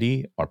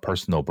identity, our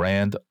personal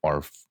brand,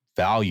 our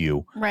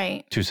value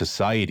Right. to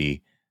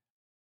society.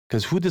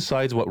 Because who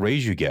decides what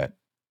raise you get?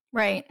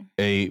 Right.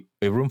 A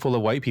room full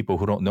of white people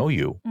who don't know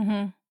you,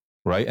 Mhm.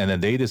 right? And then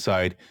they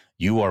decide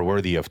you are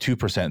worthy of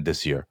 2%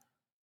 this year.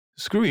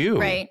 Screw you,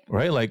 Right.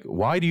 right? Like,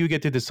 why do you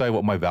get to decide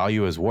what my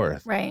value is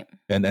worth? Right.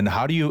 And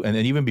how do you, and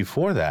even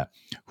before that,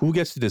 who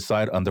gets to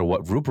decide under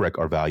what rubric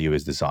our value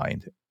is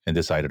designed and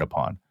decided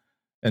upon?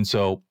 And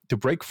so to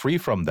break free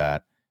from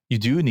that, you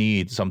do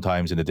need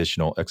sometimes an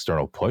additional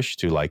external push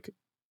to like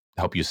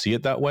help you see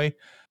it that way.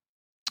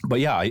 But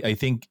yeah, I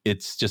think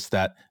it's just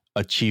that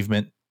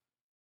achievement,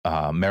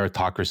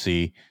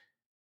 meritocracy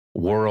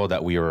world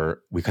that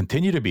we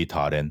continue to be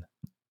taught in.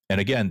 And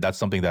again, that's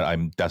something that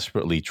I'm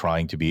desperately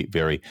trying to be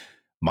very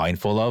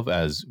mindful of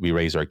as we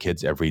raise our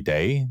kids every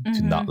day,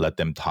 to not Mhm. let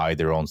them tie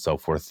their own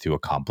self-worth to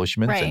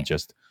accomplishments and Right.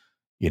 just,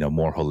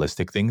 more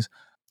holistic things.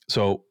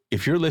 So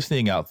if you're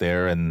listening out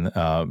there and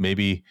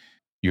maybe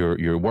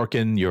you're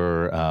working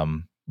your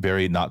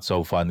very not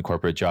so fun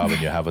corporate job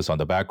and you have us on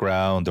the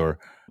background, or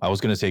I was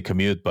going to say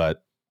commute,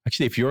 but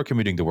actually if you're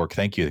commuting to work,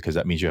 thank you, because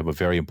that means you have a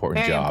very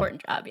important Very job.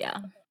 important job, yeah.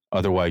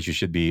 Otherwise, you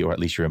should be, or at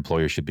least your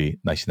employer should be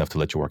nice enough to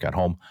let you work at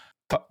home.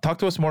 Talk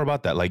to us more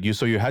about that. Like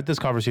so you had this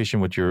conversation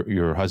with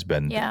your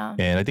husband, Yeah.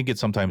 and I think it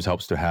sometimes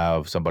helps to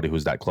have somebody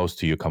who's that close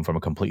to you come from a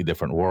completely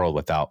different world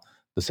without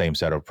the same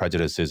set of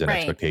prejudices and Right.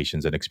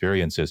 expectations and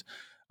experiences.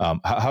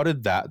 How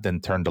did that then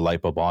turn the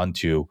light bulb on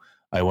to,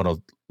 I want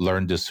to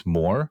learn this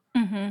more?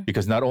 Mhm.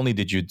 Because not only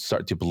did you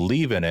start to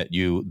believe in it,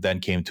 you then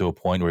came to a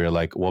point where you're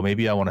like, well,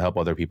 maybe I want to help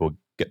other people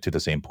get to the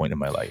same point in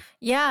my life.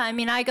 Yeah, I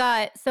mean, I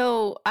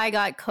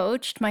got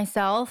coached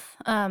myself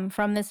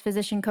from this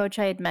physician coach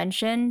I had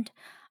mentioned,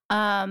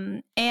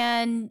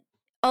 and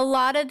a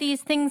lot of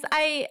these things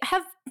I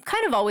have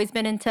kind of always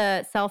been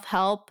into self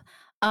help,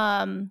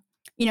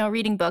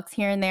 reading books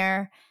here and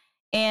there,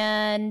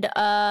 and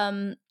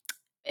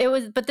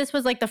but this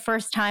was like the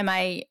first time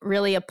I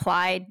really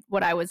applied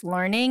what I was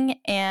learning,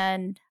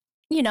 and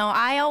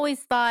I always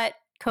thought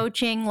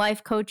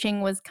life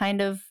coaching was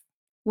kind of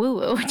woo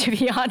woo, to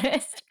be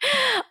honest.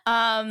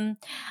 um,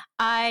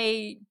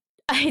 I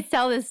I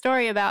tell this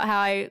story about how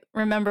I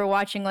remember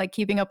watching like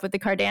Keeping Up with the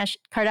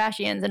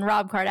Kardashians, and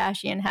Rob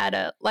Kardashian had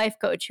a life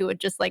coach who would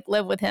just like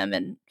live with him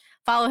and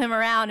follow him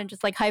around and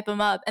just like hype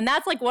him up, and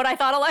that's like what I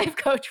thought a life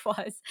coach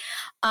was.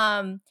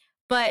 Um,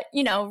 but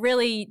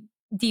really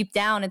deep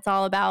down, it's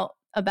all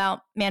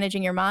about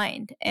managing your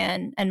mind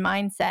and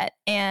mindset,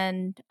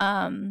 and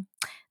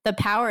the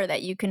power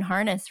that you can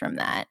harness from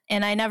that.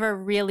 And I never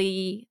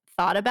really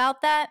thought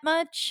about that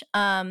much.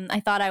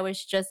 I thought I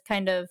was just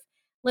kind of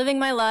living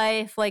my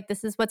life like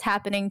this is what's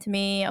happening to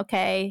me.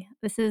 Okay,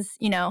 this is,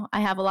 I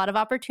have a lot of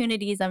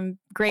opportunities. I'm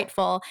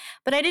grateful.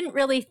 But I didn't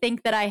really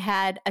think that I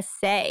had a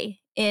say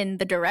in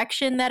the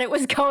direction that it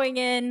was going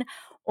in,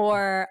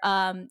 or,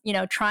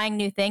 trying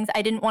new things.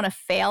 I didn't want to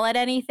fail at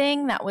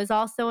anything. That was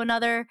also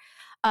another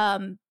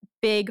um,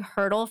 big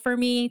hurdle for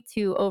me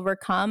to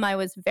overcome. I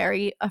was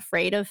very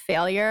afraid of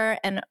failure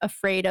and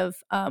afraid of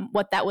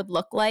what that would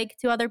look like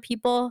to other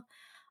people.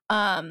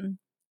 Um,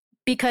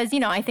 because,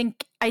 I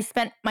think I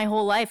spent my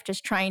whole life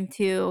just trying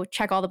to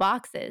check all the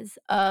boxes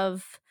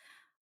of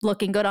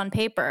looking good on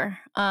paper,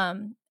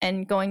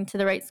 and going to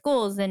the right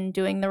schools and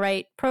doing the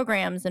right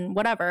programs and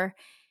whatever.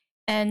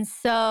 And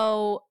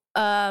so,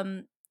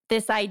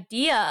 this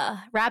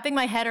idea, wrapping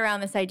my head around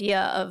this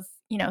idea of,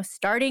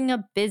 starting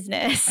a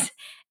business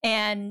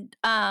and,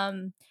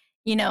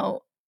 you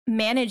know,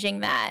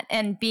 managing that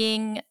and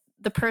being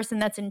the person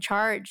that's in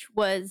charge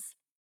was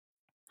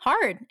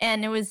hard,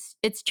 and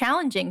it's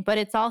challenging, but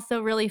it's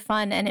also really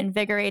fun and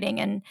invigorating,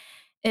 and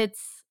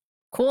it's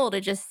cool to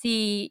just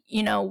see,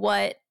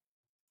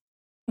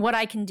 what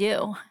I can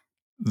do.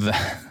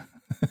 That-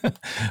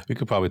 we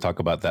could probably talk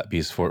about that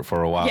piece for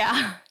a while.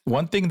 Yeah.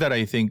 One thing that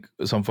I think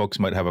some folks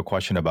might have a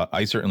question about,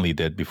 I certainly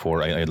did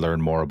before I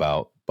learned more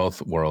about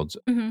both worlds,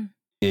 Mhm.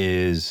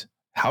 is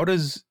how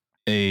does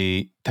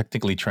a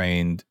technically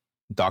trained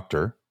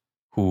doctor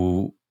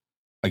who,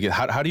 again,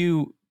 how do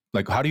you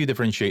how do you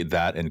differentiate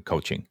that in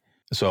coaching?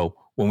 So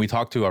when we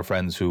talk to our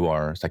friends who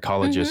are Mhm.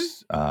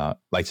 psychologists,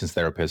 licensed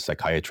therapists,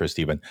 psychiatrists,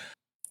 even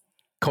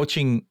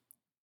coaching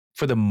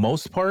for the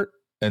most part,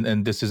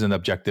 and this is an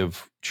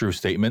objective, true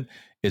statement,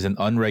 is an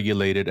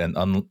unregulated and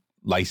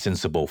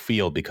unlicensable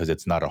field because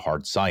it's not a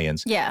hard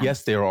science. Yeah.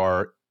 Yes, there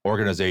are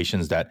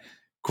organizations that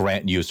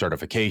grant you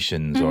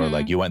certifications or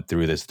like Mhm. you went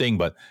through this thing,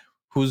 but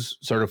who's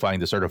certifying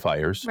the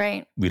certifiers?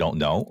 Right. We don't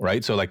know,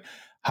 right? So like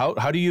how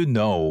do you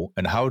know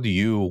and how do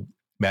you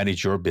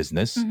manage your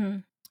business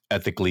Mhm.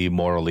 ethically,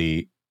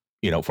 morally,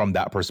 from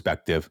that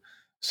perspective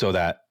so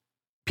that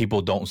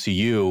people don't see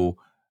you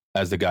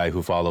as the guy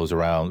who follows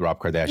around Rob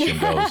Kardashian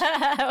goes,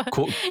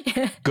 cool,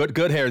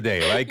 good hair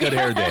day, right? Good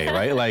hair day,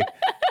 right? Like,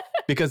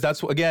 because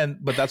that's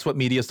what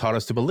media's taught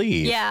us to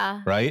believe,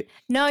 Yeah. right?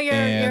 No,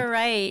 And you're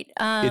right.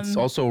 it's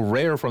also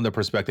rare from the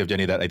perspective,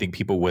 Jenny, that I think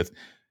people with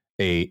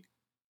a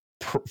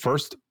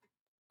first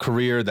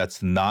career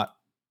that's not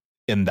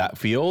in that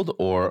field,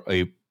 or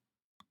a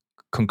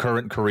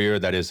concurrent career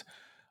that is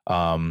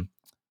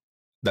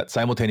that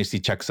simultaneously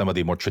checks some of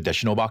the more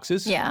traditional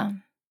boxes. Yeah.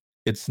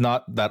 It's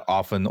not that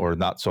often or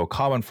not so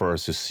common for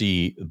us to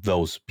see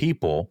those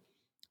people.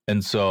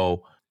 And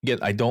so, again,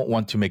 I don't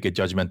want to make a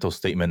judgmental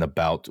statement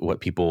about what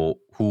people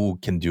who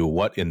can do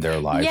what in their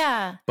lives.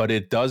 Yeah. But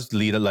it does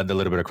lend a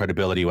little bit of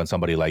credibility when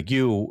somebody like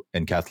you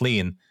and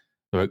Kathleen,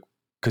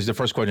 because the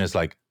first question is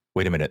like,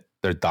 wait a minute,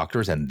 they're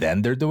doctors and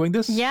then they're doing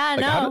this? Yeah,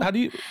 like,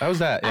 no. how's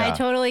that? I Yeah.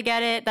 totally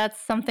get it. That's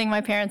something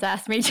my parents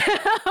asked me too.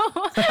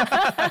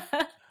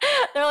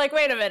 They're like,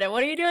 wait a minute,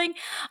 what are you doing?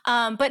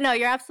 But no,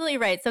 you're absolutely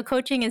right. So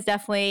coaching is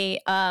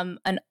definitely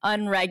an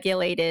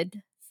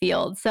unregulated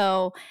field.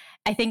 So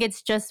I think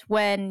it's just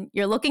when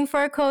you're looking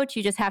for a coach,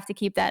 you just have to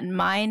keep that in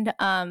mind.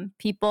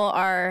 People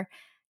are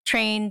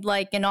trained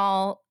like in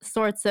all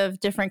sorts of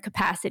different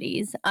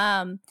capacities.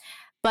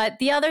 But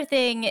the other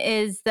thing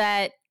is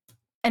that,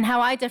 and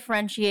how I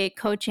differentiate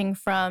coaching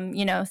from,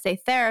 say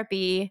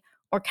therapy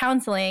or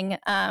counseling,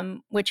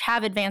 which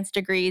have advanced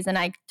degrees, and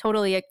I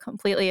totally,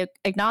 completely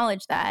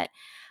acknowledge that.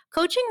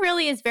 Coaching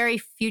really is very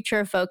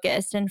future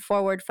focused and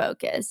forward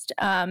focused.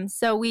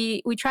 So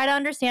we try to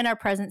understand our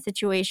present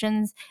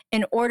situations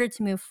in order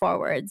to move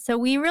forward. So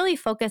we really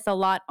focus a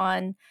lot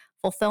on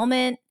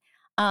fulfillment,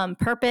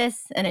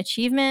 purpose, and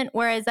achievement.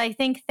 Whereas I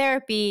think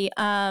therapy,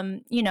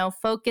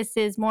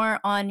 focuses more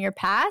on your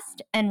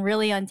past and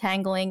really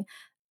untangling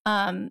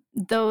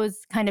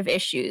those kind of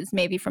issues,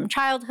 maybe from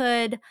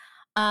childhood,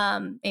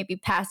 maybe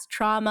past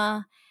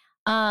trauma.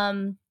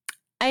 Um,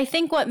 I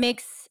think what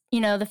makes,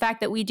 the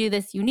fact that we do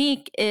this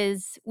unique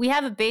is we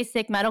have a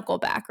basic medical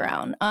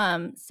background.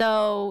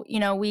 So,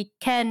 we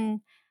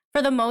can,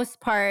 for the most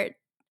part,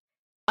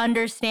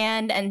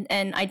 understand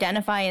and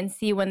identify and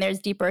see when there's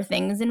deeper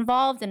things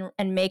involved,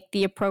 and make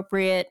the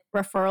appropriate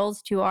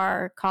referrals to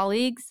our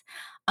colleagues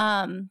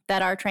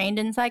that are trained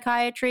in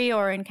psychiatry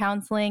or in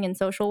counseling and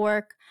social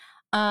work.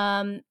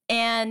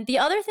 And the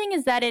other thing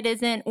is that it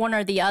isn't one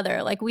or the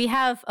other. Like, we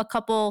have a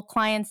couple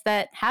clients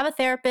that have a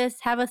therapist,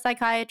 have a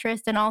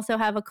psychiatrist, and also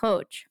have a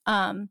coach.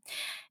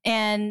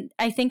 And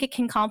I think it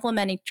can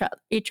complement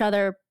each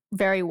other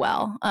very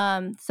well.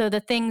 So the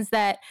things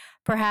that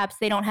perhaps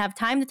they don't have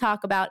time to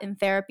talk about in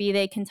therapy,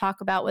 they can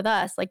talk about with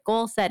us, like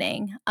goal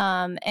setting,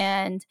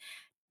 and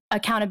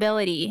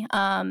accountability,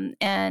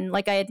 and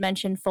like I had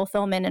mentioned,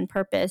 fulfillment and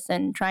purpose,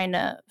 and trying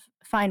to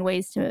find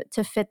ways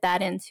to fit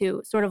that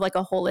into sort of like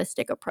a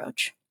holistic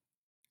approach.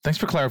 Thanks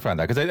for clarifying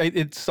that, because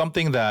it's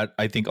something that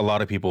I think a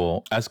lot of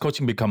people, as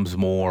coaching becomes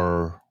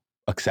more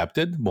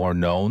accepted, more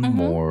known,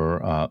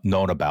 more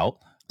known about.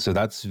 So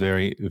that's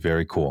very,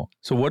 very cool.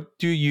 So what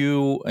do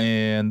you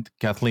and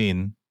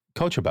Kathleen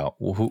coach about?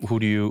 Who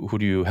do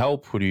you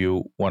help? Who do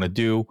you want to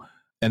do?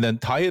 And then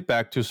tie it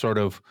back to sort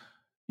of,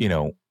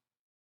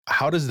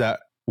 how does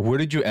that, where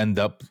did you end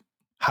up?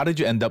 How did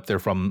you end up there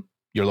from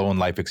your own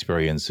life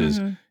experiences,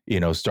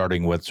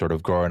 starting with sort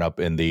of growing up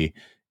in the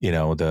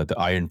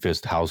Iron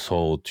Fist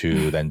household,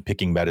 to then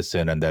picking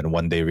medicine, and then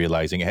one day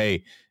realizing,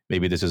 hey,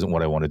 maybe this isn't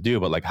what I want to do.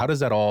 But like, how does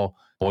that all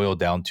boil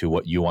down to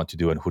what you want to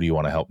do, and who do you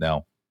want to help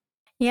now?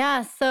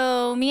 Yeah,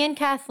 so me and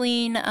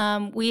Kathleen,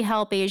 we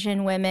help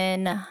Asian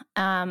women.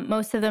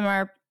 Most of them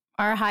are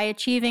high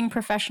achieving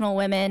professional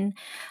women,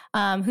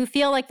 who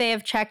feel like they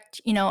have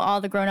checked, all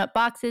the grown up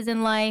boxes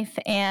in life,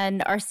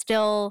 and are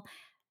still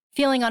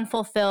feeling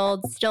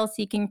unfulfilled, still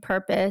seeking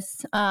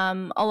purpose.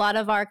 A lot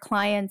of our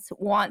clients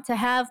want to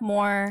have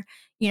more,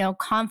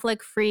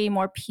 conflict free,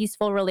 more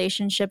peaceful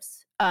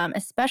relationships,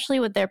 especially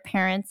with their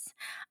parents.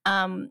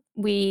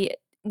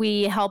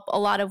 We help a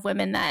lot of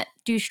women that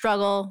do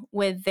struggle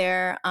with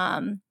their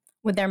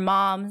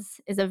moms,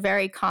 is a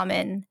very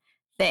common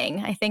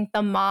thing. I think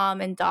the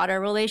mom and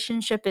daughter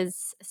relationship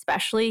is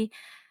especially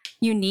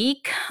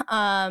unique,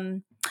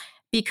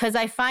 because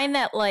I find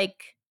that,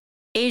 like,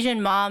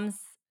 Asian moms,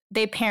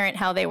 they parent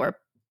how they were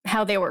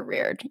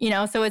reared,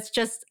 so it's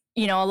just,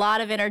 a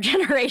lot of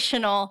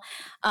intergenerational,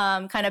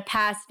 kind of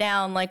passed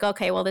down, like,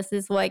 okay, well, this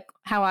is like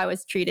how I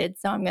was treated,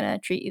 so I'm going to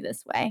treat you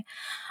this way.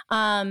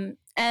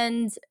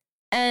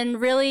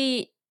 And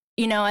really,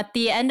 at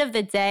the end of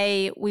the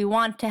day, we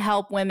want to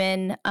help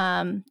women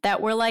that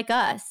were like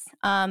us.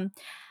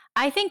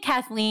 I think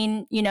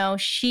Kathleen,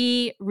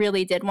 she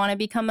really did want to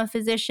become a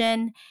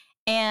physician,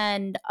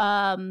 and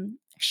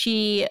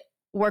she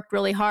worked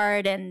really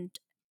hard and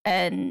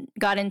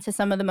got into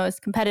some of the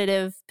most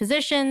competitive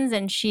positions.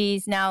 And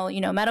she's now,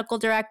 medical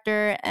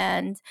director,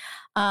 and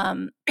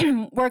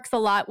works a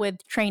lot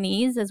with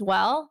trainees as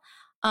well.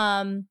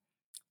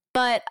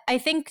 But I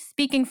think,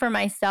 speaking for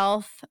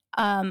myself,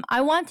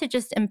 I want to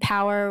just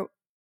empower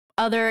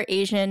other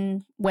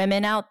Asian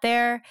women out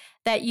there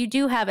that you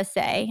do have a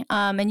say,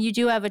 and you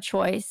do have a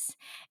choice.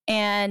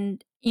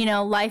 And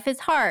life is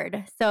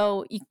hard.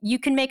 So you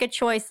can make a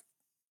choice,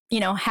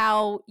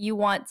 how you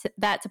want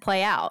that to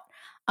play out.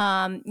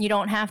 You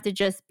don't have to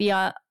just be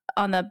on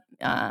the,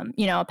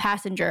 a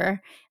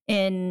passenger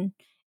in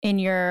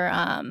your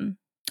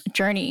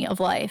journey of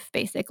life,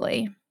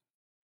 basically.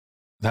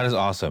 That is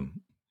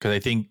awesome because I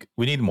think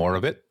we need more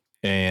of it.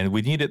 And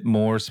we need it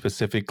more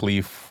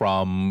specifically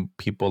from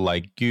people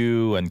like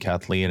you and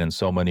Kathleen and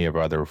so many of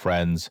our other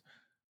friends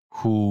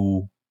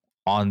who,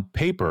 on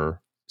paper,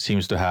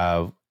 seems to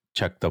have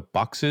checked the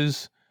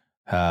boxes,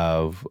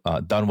 have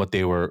done what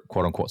they were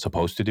quote unquote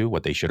supposed to do,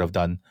 what they should have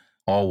done.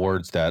 All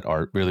words that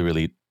are really,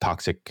 really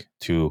toxic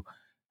to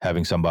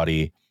having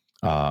somebody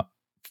uh,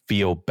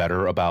 feel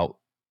better about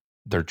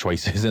their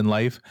choices in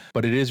life.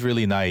 But it is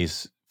really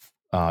nice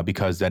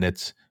because then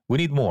we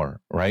need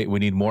more, right? We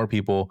need more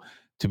people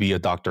to be a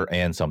doctor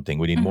and something.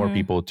 We need more Hmm.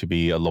 people to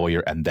be a lawyer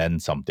and then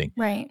something.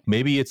 Right.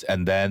 Maybe it's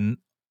and then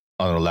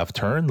on a left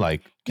turn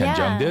like Ken Jeong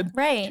Yeah. did,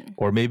 Right.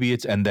 or maybe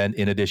it's and then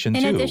in addition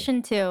In to.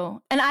 addition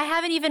to, and I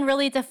haven't even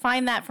really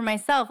defined that for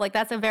myself. Like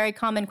that's a very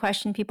common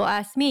question people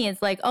ask me.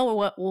 It's like,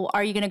 oh, well,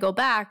 are you going to go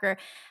back?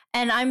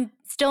 And I'm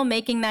still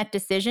making that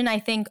decision. I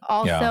think Yeah.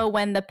 also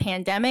when the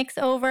pandemic's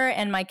over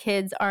and my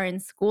kids are in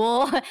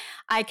school,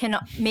 I can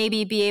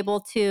maybe be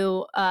able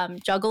to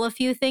juggle a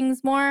few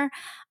things more.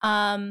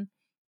 Um,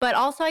 but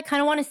also, I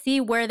kind of want to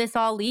see where this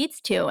all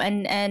leads to,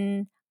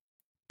 and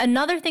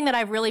another thing that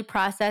I've really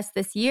processed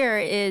this year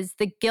is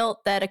the guilt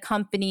that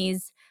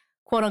accompanies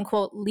quote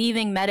unquote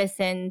leaving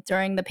medicine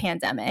during the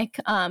pandemic.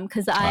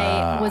 Because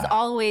I was Ah,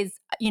 always,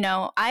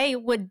 I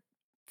would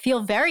feel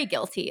very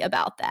guilty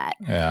about that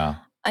yeah.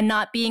 and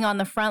not being on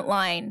the front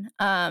line,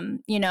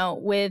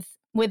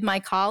 with my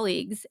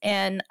colleagues.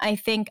 And I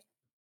think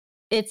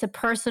it's a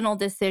personal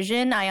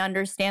decision. I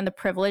understand the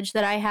privilege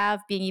that I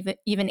have being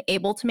even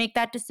able to make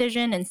that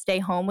decision and stay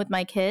home with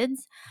my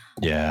kids.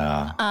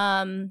 Yeah.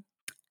 Um,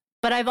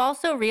 but I've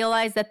also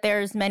realized that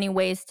there's many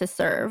ways to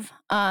serve.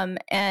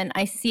 And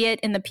I see it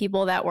in the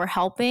people that we're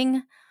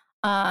helping.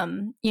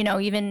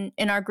 Even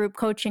in our group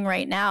coaching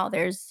right now,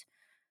 there's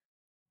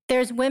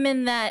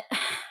women that,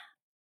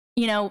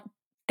 you know,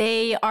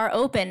 they are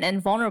open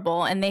and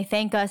vulnerable and they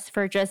thank us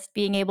for just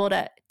being able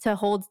to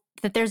hold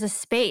that there's a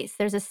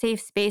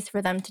safe space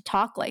for them to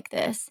talk like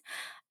this.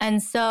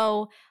 And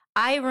so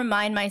I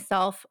remind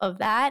myself of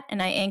that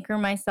and I anchor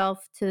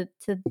myself to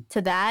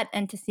that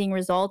and to seeing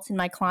results in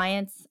my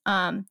clients.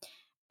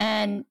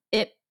 And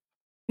it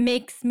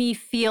makes me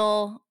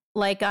feel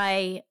like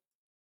I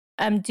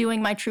am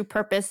doing my true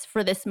purpose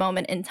for this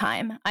moment in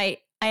time. I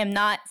am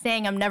not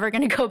saying I'm never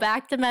going to go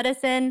back to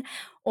medicine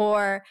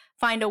or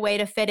find a way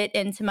to fit it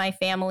into my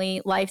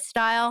family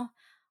lifestyle.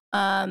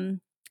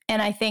 Um,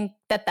 and I think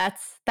that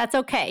that's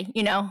okay.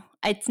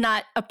 It's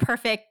not a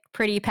perfect,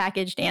 pretty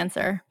packaged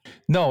answer.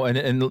 No,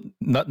 and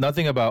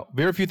nothing about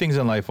very few things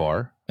in life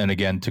are. And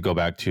again, to go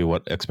back to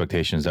what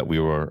expectations that we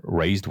were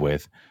raised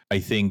with, I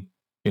think,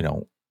 you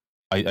know,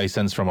 I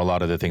sense from a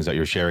lot of the things that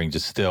you're sharing,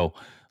 just still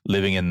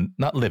living in,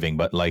 not living,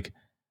 but like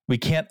we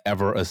can't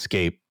ever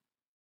escape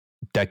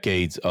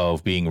decades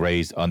of being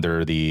raised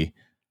under the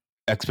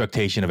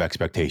expectation of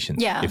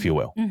expectations, Yeah. if you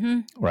will. Hmm.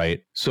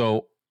 Right.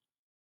 So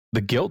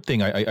the guilt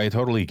thing, I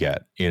totally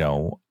get,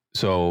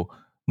 So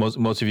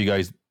most of you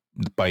guys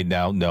by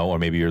now know, or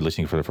maybe you're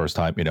listening for the first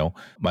time,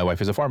 my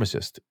wife is a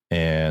pharmacist.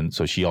 And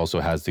so she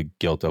also has the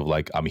guilt of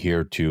like, I'm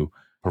here to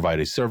provide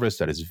a service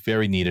that is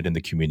very needed in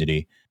the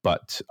community,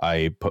 but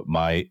I put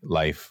my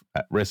life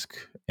at risk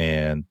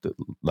and the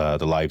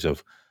lives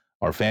of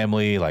our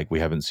family. Like we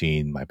haven't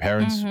seen my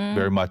parents Hmm.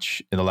 very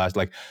much in the last,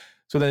 like,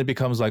 so then it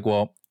becomes like,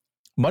 well,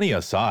 money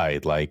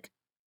aside, like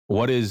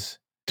what is,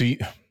 do you,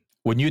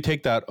 when you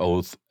take that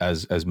oath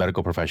as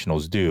medical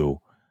professionals do,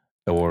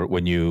 or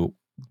when you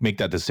make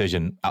that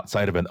decision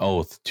outside of an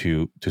oath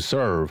to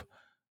serve,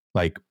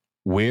 like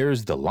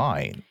where's the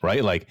line,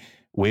 right? Like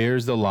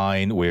where's the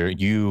line where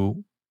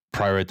you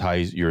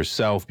prioritize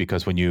yourself?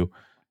 Because when you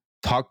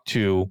talk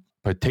to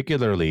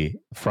particularly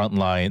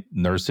frontline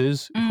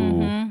nurses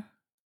who Hmm.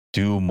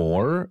 do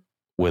more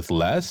with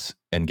less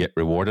and get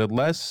rewarded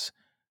less,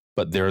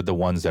 but they're the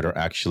ones that are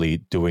actually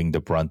doing the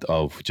brunt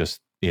of just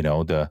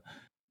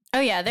Oh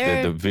yeah, the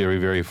they're very,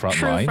 very front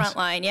true lines.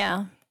 frontline.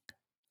 Yeah.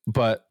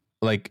 But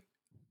like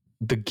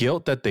the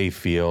guilt that they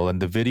feel and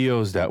the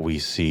videos that we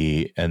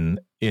see, and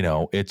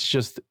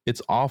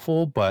it's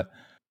awful. But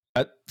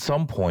at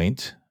some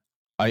point,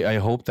 I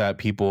hope that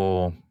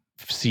people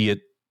see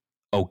it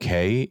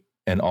okay,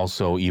 and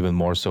also even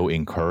more so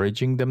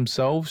encouraging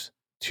themselves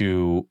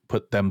to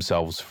put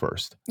themselves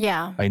first.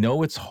 Yeah. I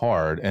know it's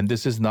hard, and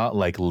this is not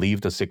like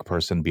leave the sick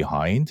person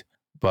behind,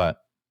 but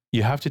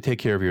you have to take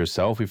care of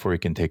yourself before you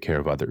can take care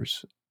of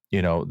others.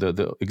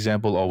 The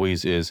example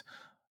always is,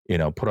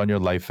 put on your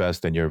life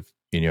vest and Yeah.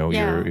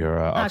 your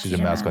oxygen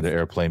Oxygen mask on the mask.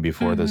 airplane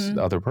before this Hmm.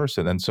 other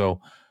person. And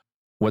so,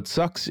 what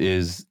sucks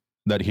is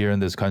that here in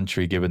this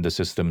country, given the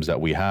systems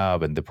that we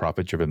have and the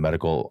profit-driven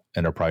medical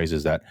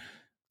enterprises that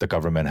the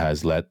government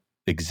has let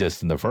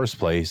exist in the first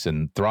place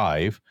and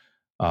thrive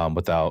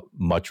without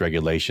much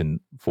regulation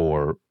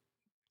for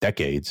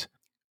decades,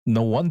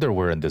 no wonder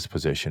we're in this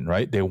position,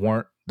 right?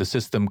 The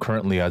system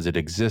currently as it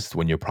exists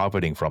when you're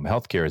profiting from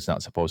healthcare is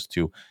not supposed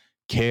to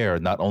care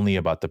not only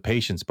about the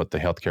patients, but the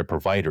healthcare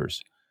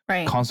providers.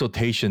 Right.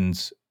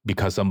 Consultations,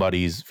 because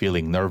somebody's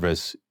feeling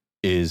nervous,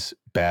 is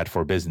bad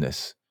for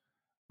business,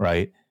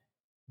 right?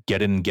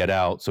 Get in, get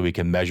out so we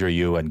can measure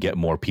you and get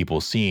more people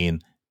seen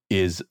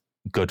is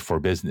good for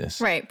business.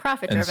 Right.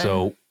 Profit And driven.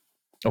 so,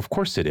 of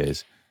course it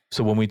is.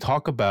 So when we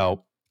talk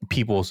about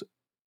people's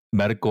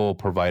medical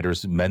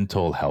providers'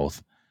 mental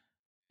health,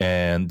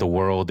 and the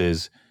world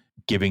is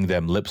giving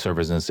them lip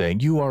service and saying,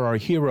 you are our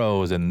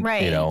heroes. And,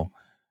 Right.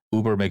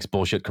 Uber makes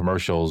bullshit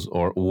commercials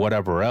or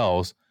whatever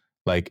else.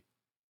 Like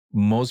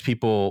most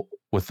people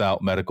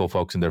without medical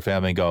folks in their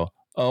family go,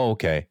 oh,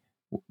 okay.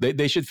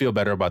 They should feel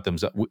better about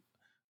themselves.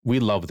 We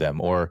love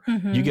them, or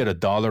you get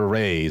 $1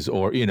 raise,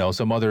 or,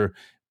 some other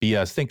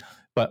BS thing.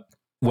 But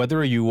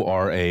whether you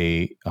are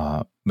a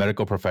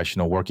medical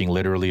professional working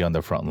literally on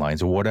the front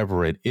lines or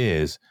whatever it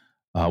is,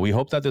 we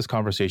hope that this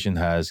conversation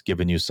has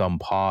given you some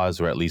pause,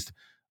 or at least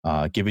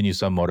given you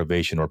some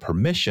motivation or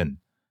permission,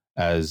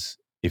 as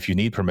if you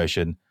need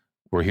permission,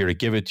 we're here to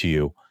give it to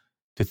you,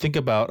 to think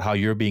about how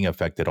you're being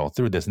affected all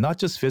through this, not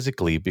just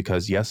physically,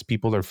 because yes,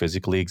 people are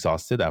physically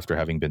exhausted after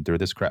having been through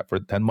this crap for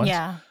 10 months,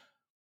 Yeah.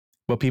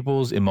 but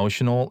people's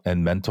emotional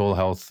and mental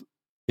health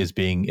is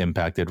being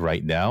impacted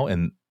right now,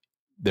 and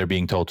they're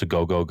being told to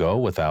go, go, go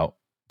without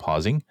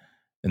pausing.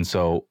 And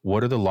so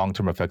what are the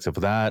long-term effects of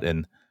that?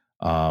 And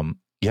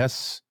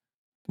yes,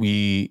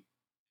 Jenny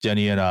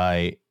and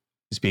I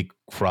speak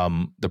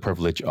from the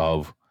privilege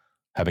of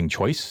having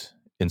choice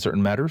in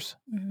certain matters,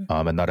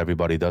 and not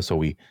everybody does. So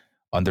we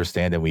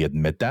understand and we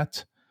admit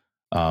that.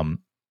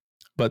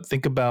 But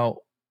think about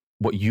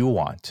what you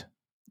want.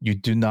 You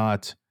do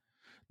not,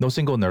 no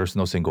single nurse,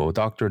 no single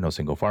doctor, no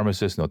single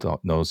pharmacist,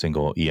 no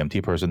single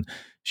EMT person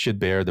should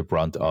bear the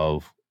brunt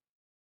of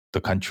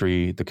the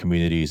country, the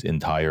community's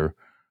entire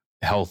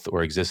health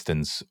or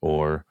existence,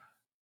 or,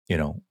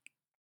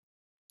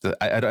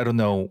 I don't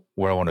know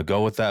where I want to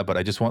go with that, but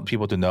I just want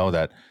people to know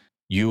that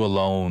you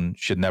alone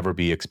should never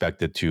be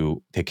expected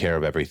to take care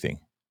of everything,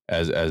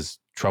 as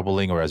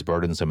troubling or as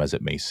burdensome as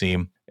it may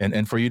seem.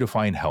 And for you to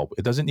find help,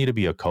 it doesn't need to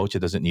be a coach. It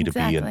doesn't need to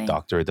be a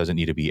doctor. It doesn't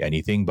need to be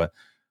anything, but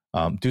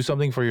do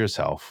something for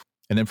yourself.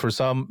 And then for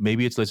some,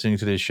 maybe it's listening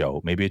to this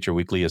show. Maybe it's your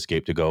weekly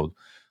escape to go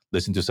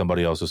listen to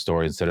somebody else's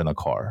story and sit in a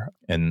car.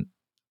 And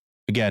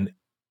again,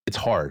 it's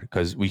hard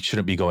because we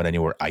shouldn't be going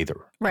anywhere either.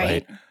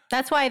 Right.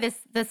 That's why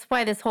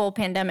this whole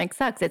pandemic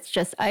sucks. It's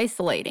just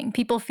isolating.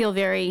 People feel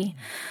very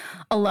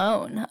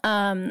alone.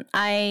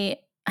 I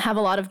have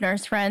a lot of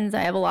nurse friends.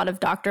 I have a lot of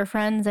doctor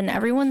friends, and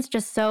everyone's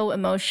just so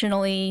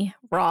emotionally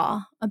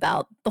raw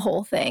about the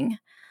whole thing.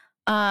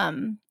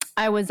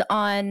 I was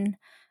on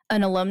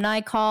an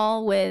alumni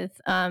call with,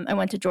 I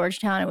went to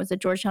Georgetown. It was a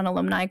Georgetown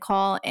alumni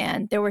call,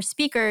 and there were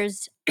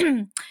speakers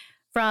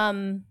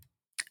from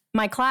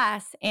my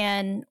class,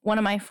 and one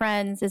of my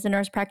friends is a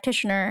nurse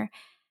practitioner,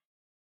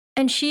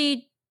 and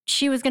she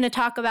was going to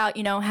talk about,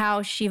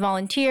 how she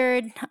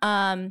volunteered.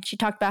 She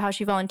talked about how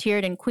she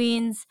volunteered in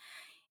Queens,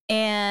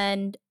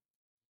 and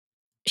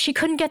she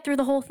couldn't get through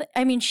the whole thing.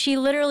 I mean, she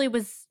literally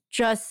was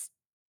just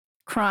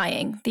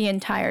crying the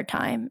entire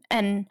time.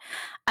 And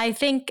I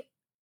think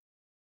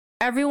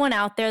everyone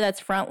out there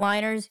that's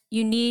frontliners,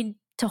 you need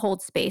to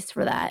hold space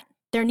for that.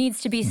 There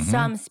needs to be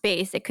some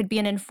space. It could be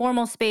an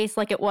informal space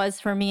like it was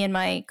for me and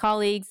my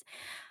colleagues.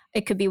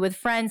 It could be with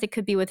friends. It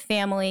could be with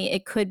family.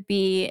 It could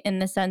be in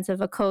the sense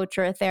of a coach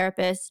or a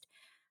therapist.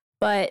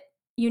 But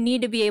you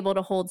need to be able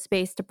to hold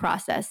space to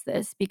process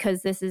this,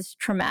 because this is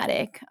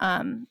traumatic.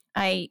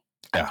 I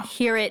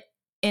hear it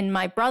in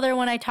my brother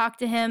when I talk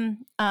to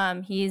him.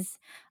 He's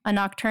a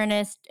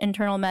nocturnist,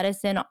 internal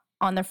medicine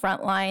on the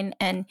front line,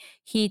 and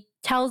he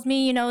tells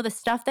me, the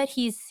stuff that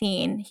he's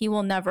seen, he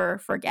will never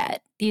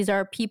forget. These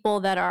are people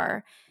that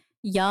are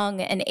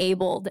young and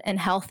abled and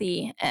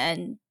healthy,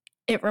 and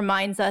it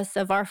reminds us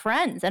of our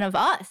friends and of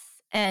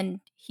us.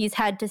 And he's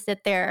had to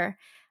sit there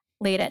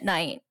late at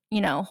night,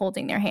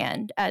 holding their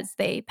hand as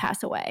they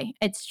pass away.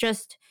 It's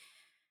just,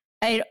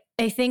 I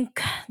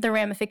think the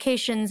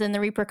ramifications and the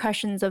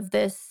repercussions of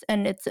this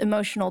and its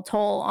emotional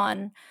toll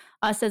on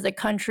us as a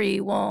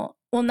country will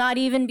not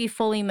even be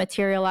fully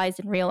materialized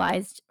and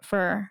realized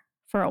for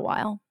a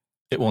while.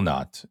 It will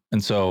not.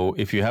 And so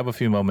if you have a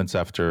few moments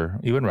after,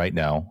 even right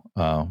now,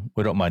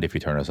 we don't mind if you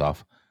turn us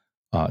off.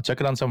 Check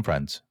it on some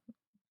friends.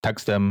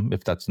 Text them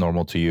if that's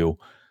normal to you.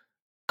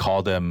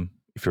 Call them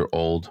if you're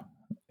old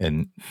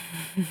and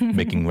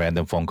making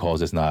random phone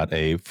calls is not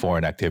a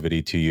foreign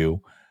activity to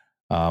you.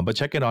 But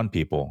check it on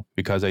people,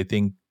 because I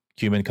think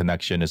human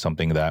connection is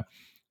something that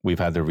we've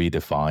had to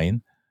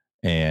redefine.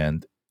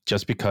 And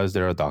just because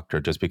they're a doctor,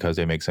 just because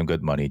they make some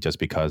good money, just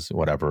because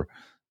whatever,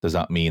 does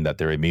not mean that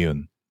they're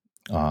immune,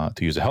 to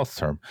use a health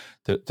term.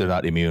 They're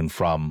not immune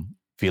from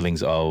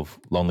feelings of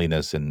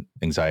loneliness and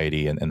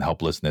anxiety and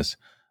helplessness.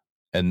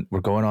 And we're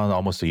going on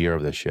almost a year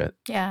of this shit.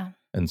 Yeah.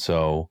 And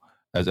so,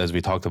 as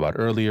we talked about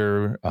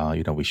earlier,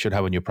 we should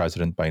have a new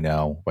president by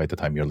now, by the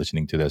time you're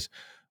listening to this.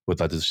 with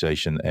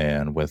legislation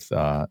and with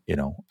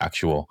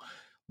actual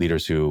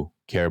leaders who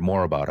care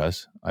more about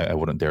us. I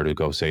wouldn't dare to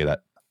go say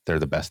that they're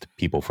the best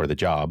people for the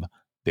job.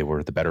 They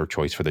were the better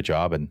choice for the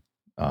job, and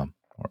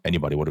or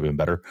anybody would have been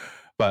better.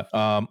 But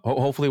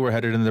hopefully we're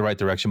headed in the right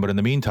direction. But in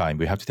the meantime,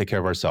 we have to take care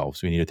of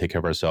ourselves. We need to take care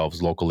of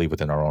ourselves locally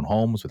within our own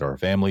homes, with our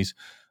families.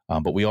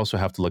 But we also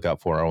have to look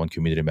out for our own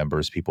community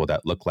members, people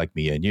that look like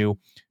me and you,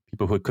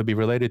 people who could be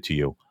related to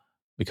you.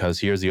 Because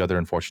here's the other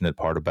unfortunate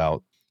part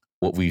about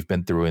what we've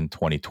been through in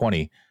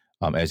 2020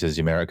 as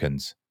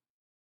Americans.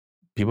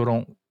 People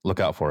don't look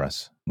out for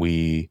us.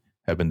 We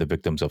have been the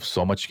victims of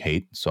so much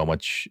hate, so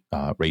much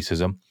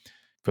racism.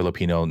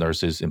 Filipino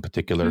nurses in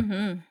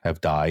particular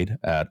have died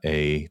at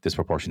a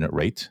disproportionate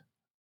rate.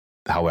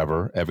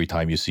 However, every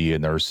time you see a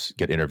nurse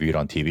get interviewed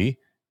on TV,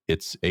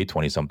 it's a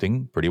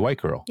 20-something pretty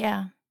white girl.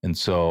 Yeah. And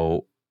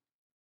so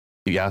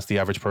if you ask the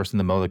average person in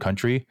the middle of the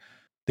country,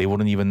 they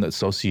wouldn't even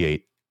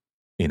associate,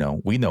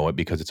 we know it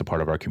because it's a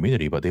part of our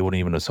community, but they wouldn't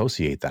even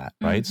associate that,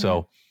 right?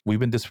 So we've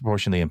been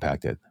disproportionately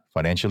impacted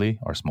financially,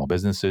 our small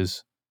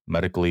businesses,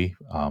 medically,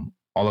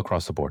 all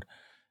across the board.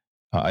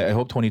 I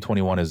hope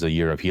 2021 is a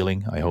year of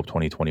healing. I hope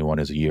 2021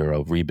 is a year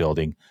of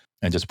rebuilding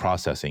and just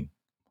processing.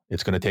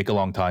 It's going to take a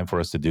long time for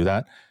us to do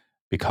that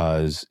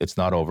because it's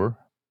not over.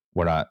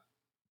 We're not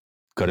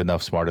good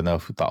enough, smart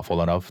enough,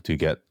 thoughtful enough to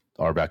get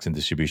our vaccine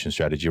distribution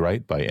strategy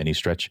right by any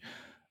stretch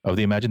of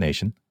the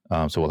imagination.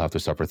 So we'll have to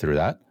suffer through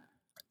that.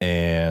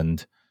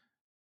 And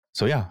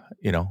so,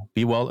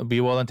 be well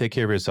and take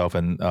care of yourself.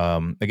 And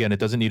again, it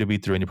doesn't need to be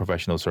through any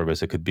professional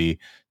service. It could be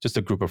just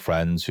a group of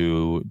friends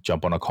who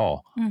jump on a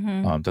call.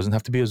 Doesn't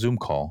have to be a Zoom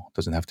call.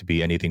 Doesn't have to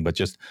be anything, but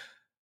just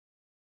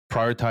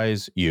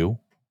prioritize you.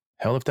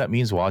 Hell, if that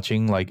means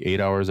watching like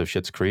 8 hours of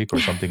Schitt's Creek or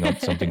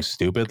something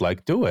stupid,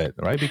 like do it,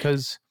 right?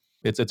 Because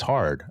it's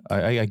hard.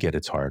 I get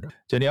it's hard.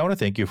 Jenny, I want to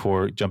thank you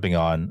for jumping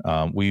on.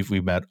 We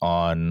met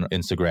on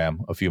Instagram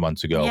a few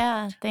months ago.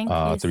 Yeah, thank you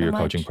through so your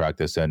much. coaching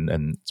practice, and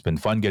it's been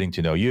fun getting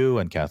to know you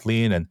and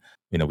Kathleen, and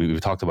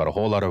we've talked about a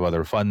whole lot of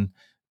other fun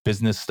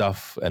business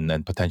stuff, and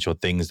then potential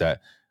things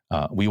that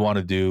we want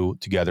to do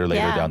together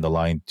later down the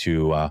line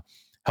to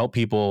help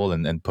people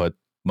and put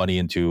money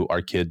into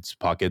our kids'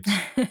 pockets,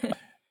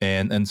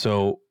 and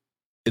so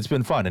it's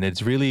been fun, and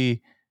it's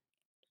really,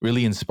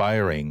 really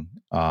inspiring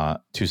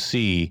to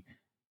see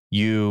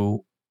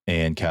you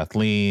and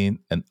Kathleen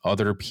and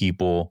other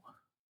people,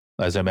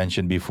 as I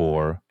mentioned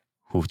before,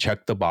 who've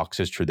checked the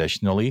boxes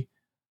traditionally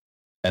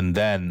and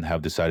then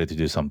have decided to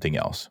do something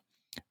else.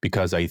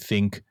 Because I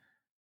think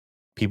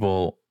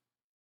people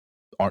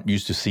aren't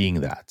used to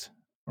seeing that,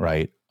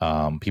 right?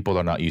 People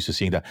are not used to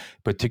seeing that,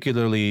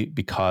 particularly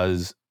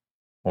because,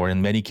 or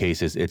in many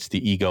cases, it's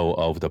the ego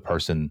of the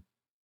person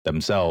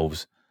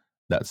themselves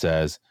that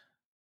says,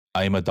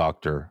 I'm a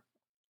doctor.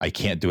 I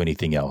can't do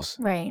anything else.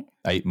 Right.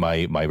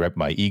 My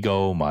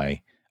ego,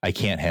 I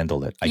can't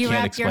handle it. I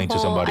can't explain to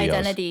somebody else. You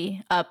wrap your whole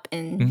identity up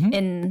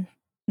in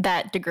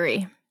that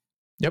degree.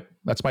 Yep,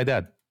 that's my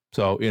dad.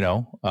 So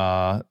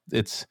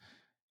it's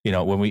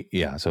when we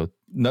so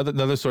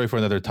another story for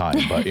another time.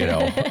 But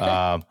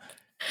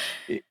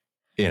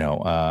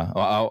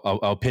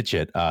I'll pitch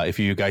it. If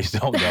you guys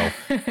don't know,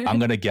 I'm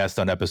going to guest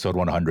on episode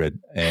 100,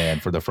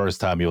 and for the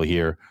first time, you'll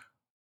hear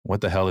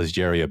what the hell is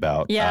Jerry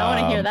about. Yeah, I want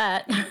to hear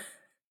that.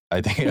 I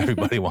think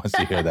everybody wants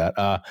to hear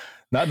that.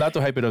 Not to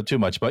hype it up too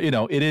much, but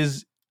it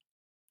is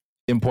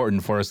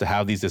important for us to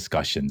have these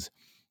discussions.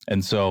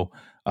 And so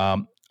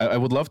I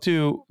would love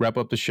to wrap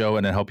up the show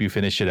and then help you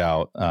finish it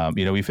out.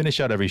 We finish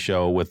out every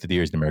show with the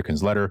Dear Asian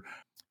Americans letter.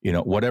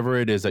 Whatever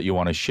it is that you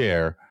want to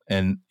share.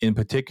 And in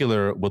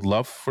particular, would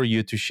love for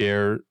you to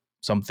share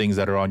some things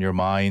that are on your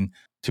mind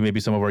to maybe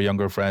some of our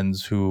younger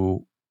friends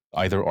who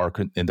either are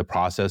in the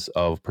process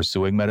of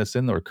pursuing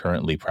medicine or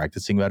currently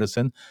practicing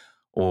medicine,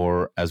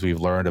 or as we've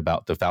learned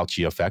about the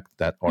Fauci effect,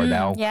 that are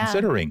now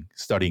considering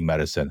studying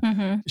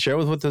medicine. Share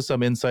with us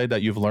some insight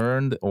that you've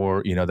learned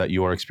or, that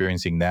you are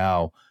experiencing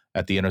now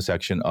at the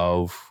intersection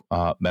of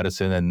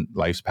medicine and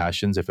life's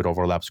passions. If it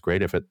overlaps,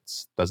 great. If it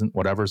doesn't,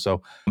 whatever.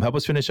 So help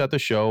us finish out the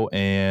show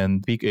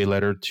and speak a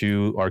letter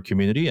to our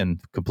community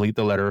and complete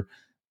the letter.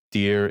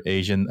 Dear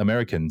Asian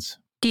Americans.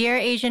 Dear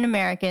Asian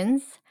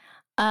Americans,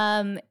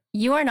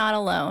 you are not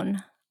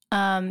alone.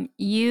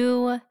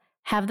 You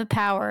have the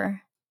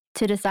power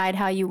to decide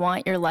how you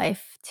want your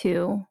life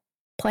to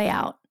play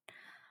out.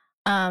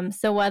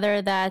 So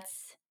whether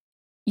that's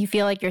you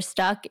feel like you're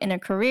stuck in a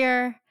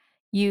career,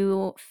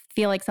 you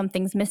feel like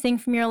something's missing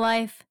from your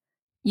life,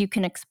 you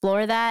can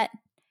explore that.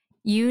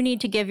 You need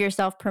to give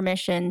yourself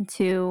permission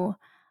to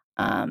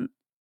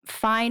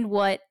find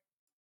what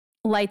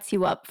lights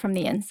you up from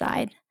the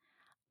inside.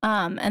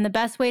 And the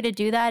best way to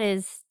do that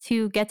is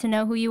to get to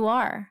know who you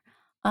are.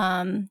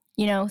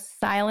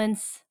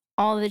 Silence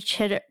all the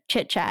chit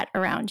chat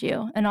around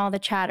you and all the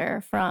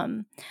chatter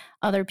from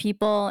other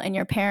people and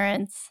your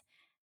parents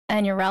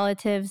and your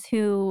relatives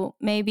who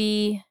may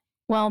be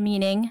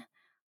well-meaning,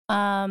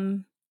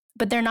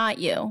 but they're not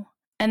you.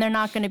 And they're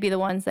not going to be the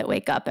ones that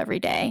wake up every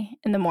day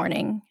in the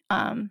morning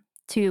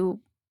to,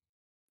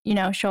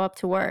 show up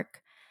to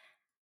work.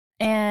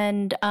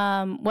 And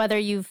whether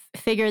you've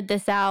figured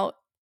this out,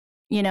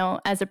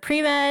 as a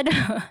pre med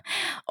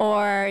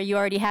or you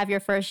already have your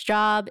first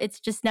job, it's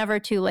just never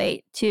too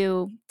late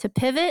to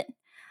pivot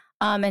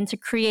and to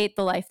create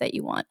the life that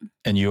you want.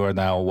 And you are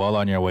now well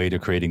on your way to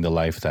creating the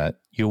life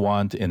that you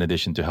want, in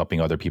addition to helping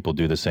other people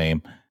do the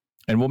same.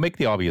 And we'll make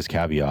the obvious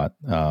caveat.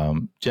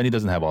 Jenny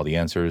doesn't have all the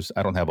answers.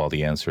 I don't have all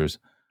the answers.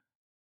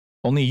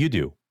 Only you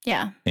do.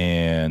 Yeah.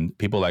 And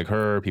people like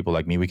her, people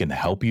like me, we can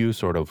help you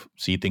sort of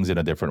see things in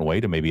a different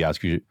way, to maybe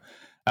ask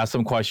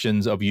some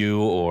questions of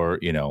you, or,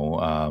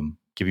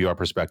 give you our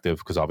perspective.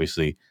 Because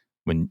obviously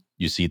when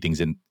you see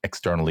things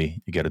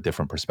externally, you get a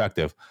different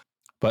perspective.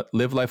 But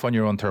live life on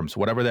your own terms,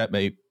 whatever that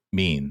may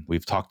mean.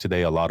 We've talked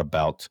today a lot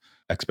about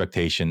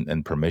expectation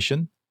and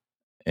permission,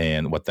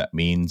 and what that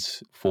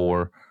means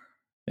for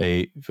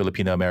a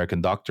Filipino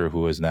American doctor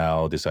who has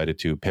now decided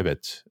to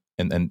pivot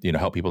and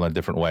help people in a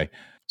different way.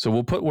 So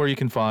we'll put where you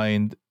can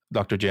find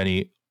Dr.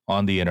 Jenny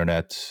on the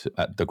internet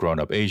at The Grown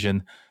Up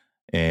Asian,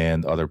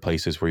 and other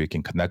places where you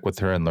can connect with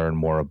her and learn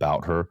more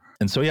about her.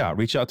 And so, yeah,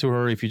 reach out to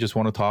her if you just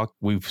want to talk.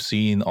 We've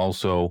seen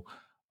also,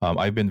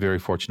 I've been very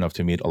fortunate enough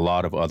to meet a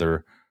lot of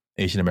other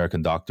Asian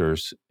American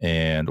doctors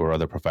and or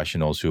other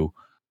professionals who,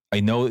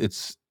 I know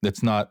it's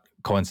not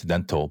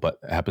coincidental, but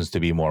happens to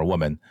be more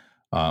women,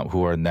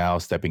 who are now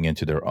stepping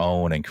into their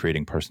own and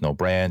creating personal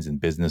brands and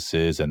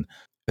businesses and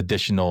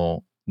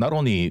additional, not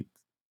only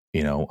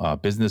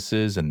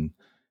businesses and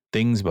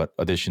things, but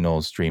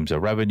additional streams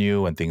of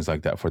revenue and things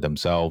like that for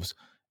themselves.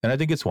 And I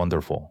think it's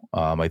wonderful.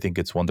 I think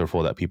it's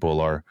wonderful that people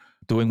are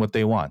doing what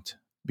they want,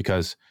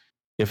 because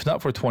if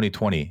not for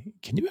 2020,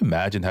 can you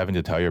imagine having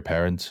to tell your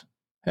parents,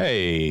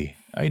 hey,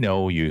 I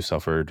know you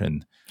suffered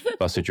and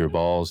busted your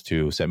balls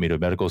to send me to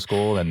medical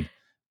school, and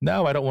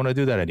now I don't want to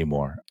do that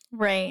anymore.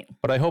 Right.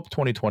 But I hope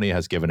 2020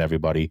 has given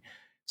everybody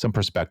some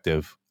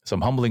perspective, some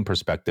humbling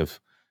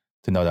perspective,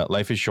 to know that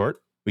life is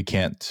short. You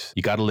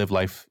got to live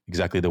life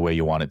exactly the way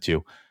you want it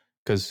to,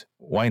 because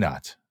why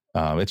not?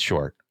 It's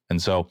short. And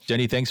so,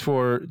 Jenny, thanks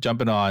for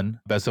jumping on.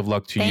 Best of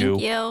luck to you.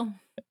 Thank you.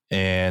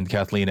 And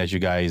Kathleen, as you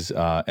guys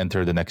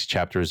enter the next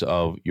chapters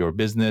of your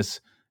business,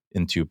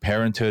 into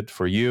parenthood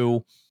for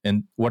you,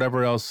 and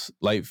whatever else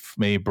life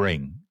may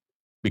bring,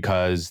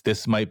 because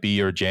this might be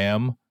your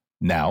jam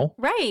now.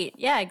 Right.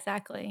 Yeah,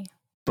 exactly.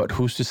 But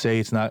who's to say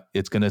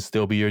it's going to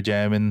still be your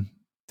jam in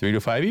 3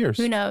 to 5 years?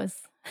 Who knows?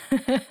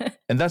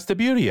 And that's the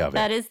beauty of it.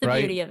 That is the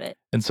right? beauty of it.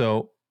 And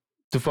so,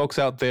 to folks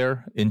out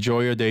there,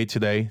 enjoy your day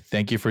today.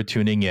 Thank you for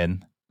tuning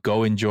in.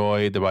 Go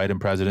enjoy the Biden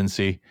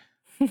presidency,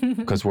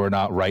 because we're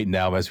not right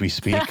now as we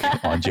speak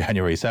on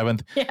January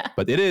 7th. Yeah.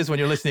 But it is when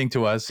you're listening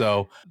to us.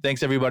 So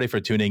thanks everybody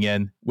for tuning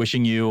in.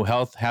 Wishing you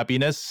health,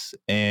 happiness,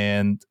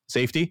 and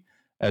safety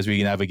as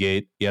we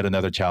navigate yet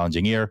another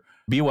challenging year.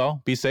 Be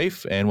well, be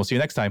safe, and we'll see you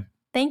next time.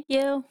 Thank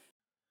you.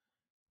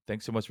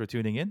 Thanks so much for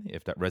tuning in.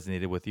 If that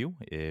resonated with you,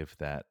 if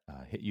that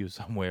hit you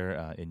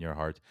somewhere in your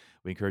heart,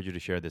 we encourage you to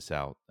share this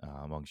out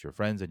amongst your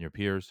friends and your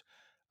peers.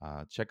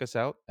 Check us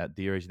out at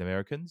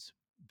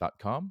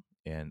dearasianamericans.com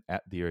and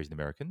at Dear Asian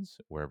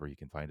Americans, wherever you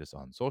can find us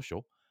on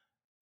social.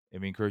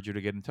 And we encourage you to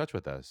get in touch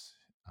with us.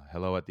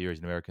 Hello at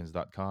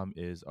dearasianamericans.com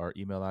is our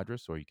email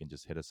address, or you can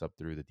just hit us up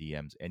through the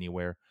DMs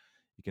anywhere.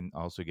 You can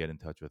also get in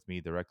touch with me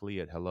directly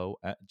at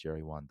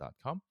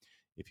hello@jerrywan.com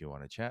if you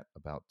want to chat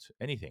about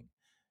anything.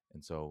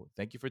 And so,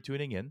 thank you for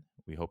tuning in.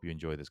 We hope you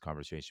enjoy this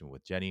conversation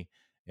with Jenny.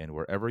 And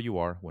wherever you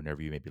are,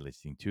 whenever you may be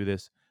listening to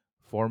this,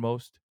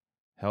 foremost,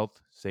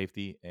 health,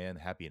 safety, and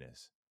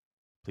happiness.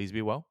 Please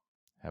be well.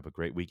 Have a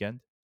great weekend.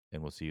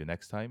 And we'll see you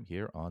next time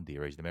here on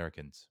Dear Asian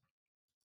Americans.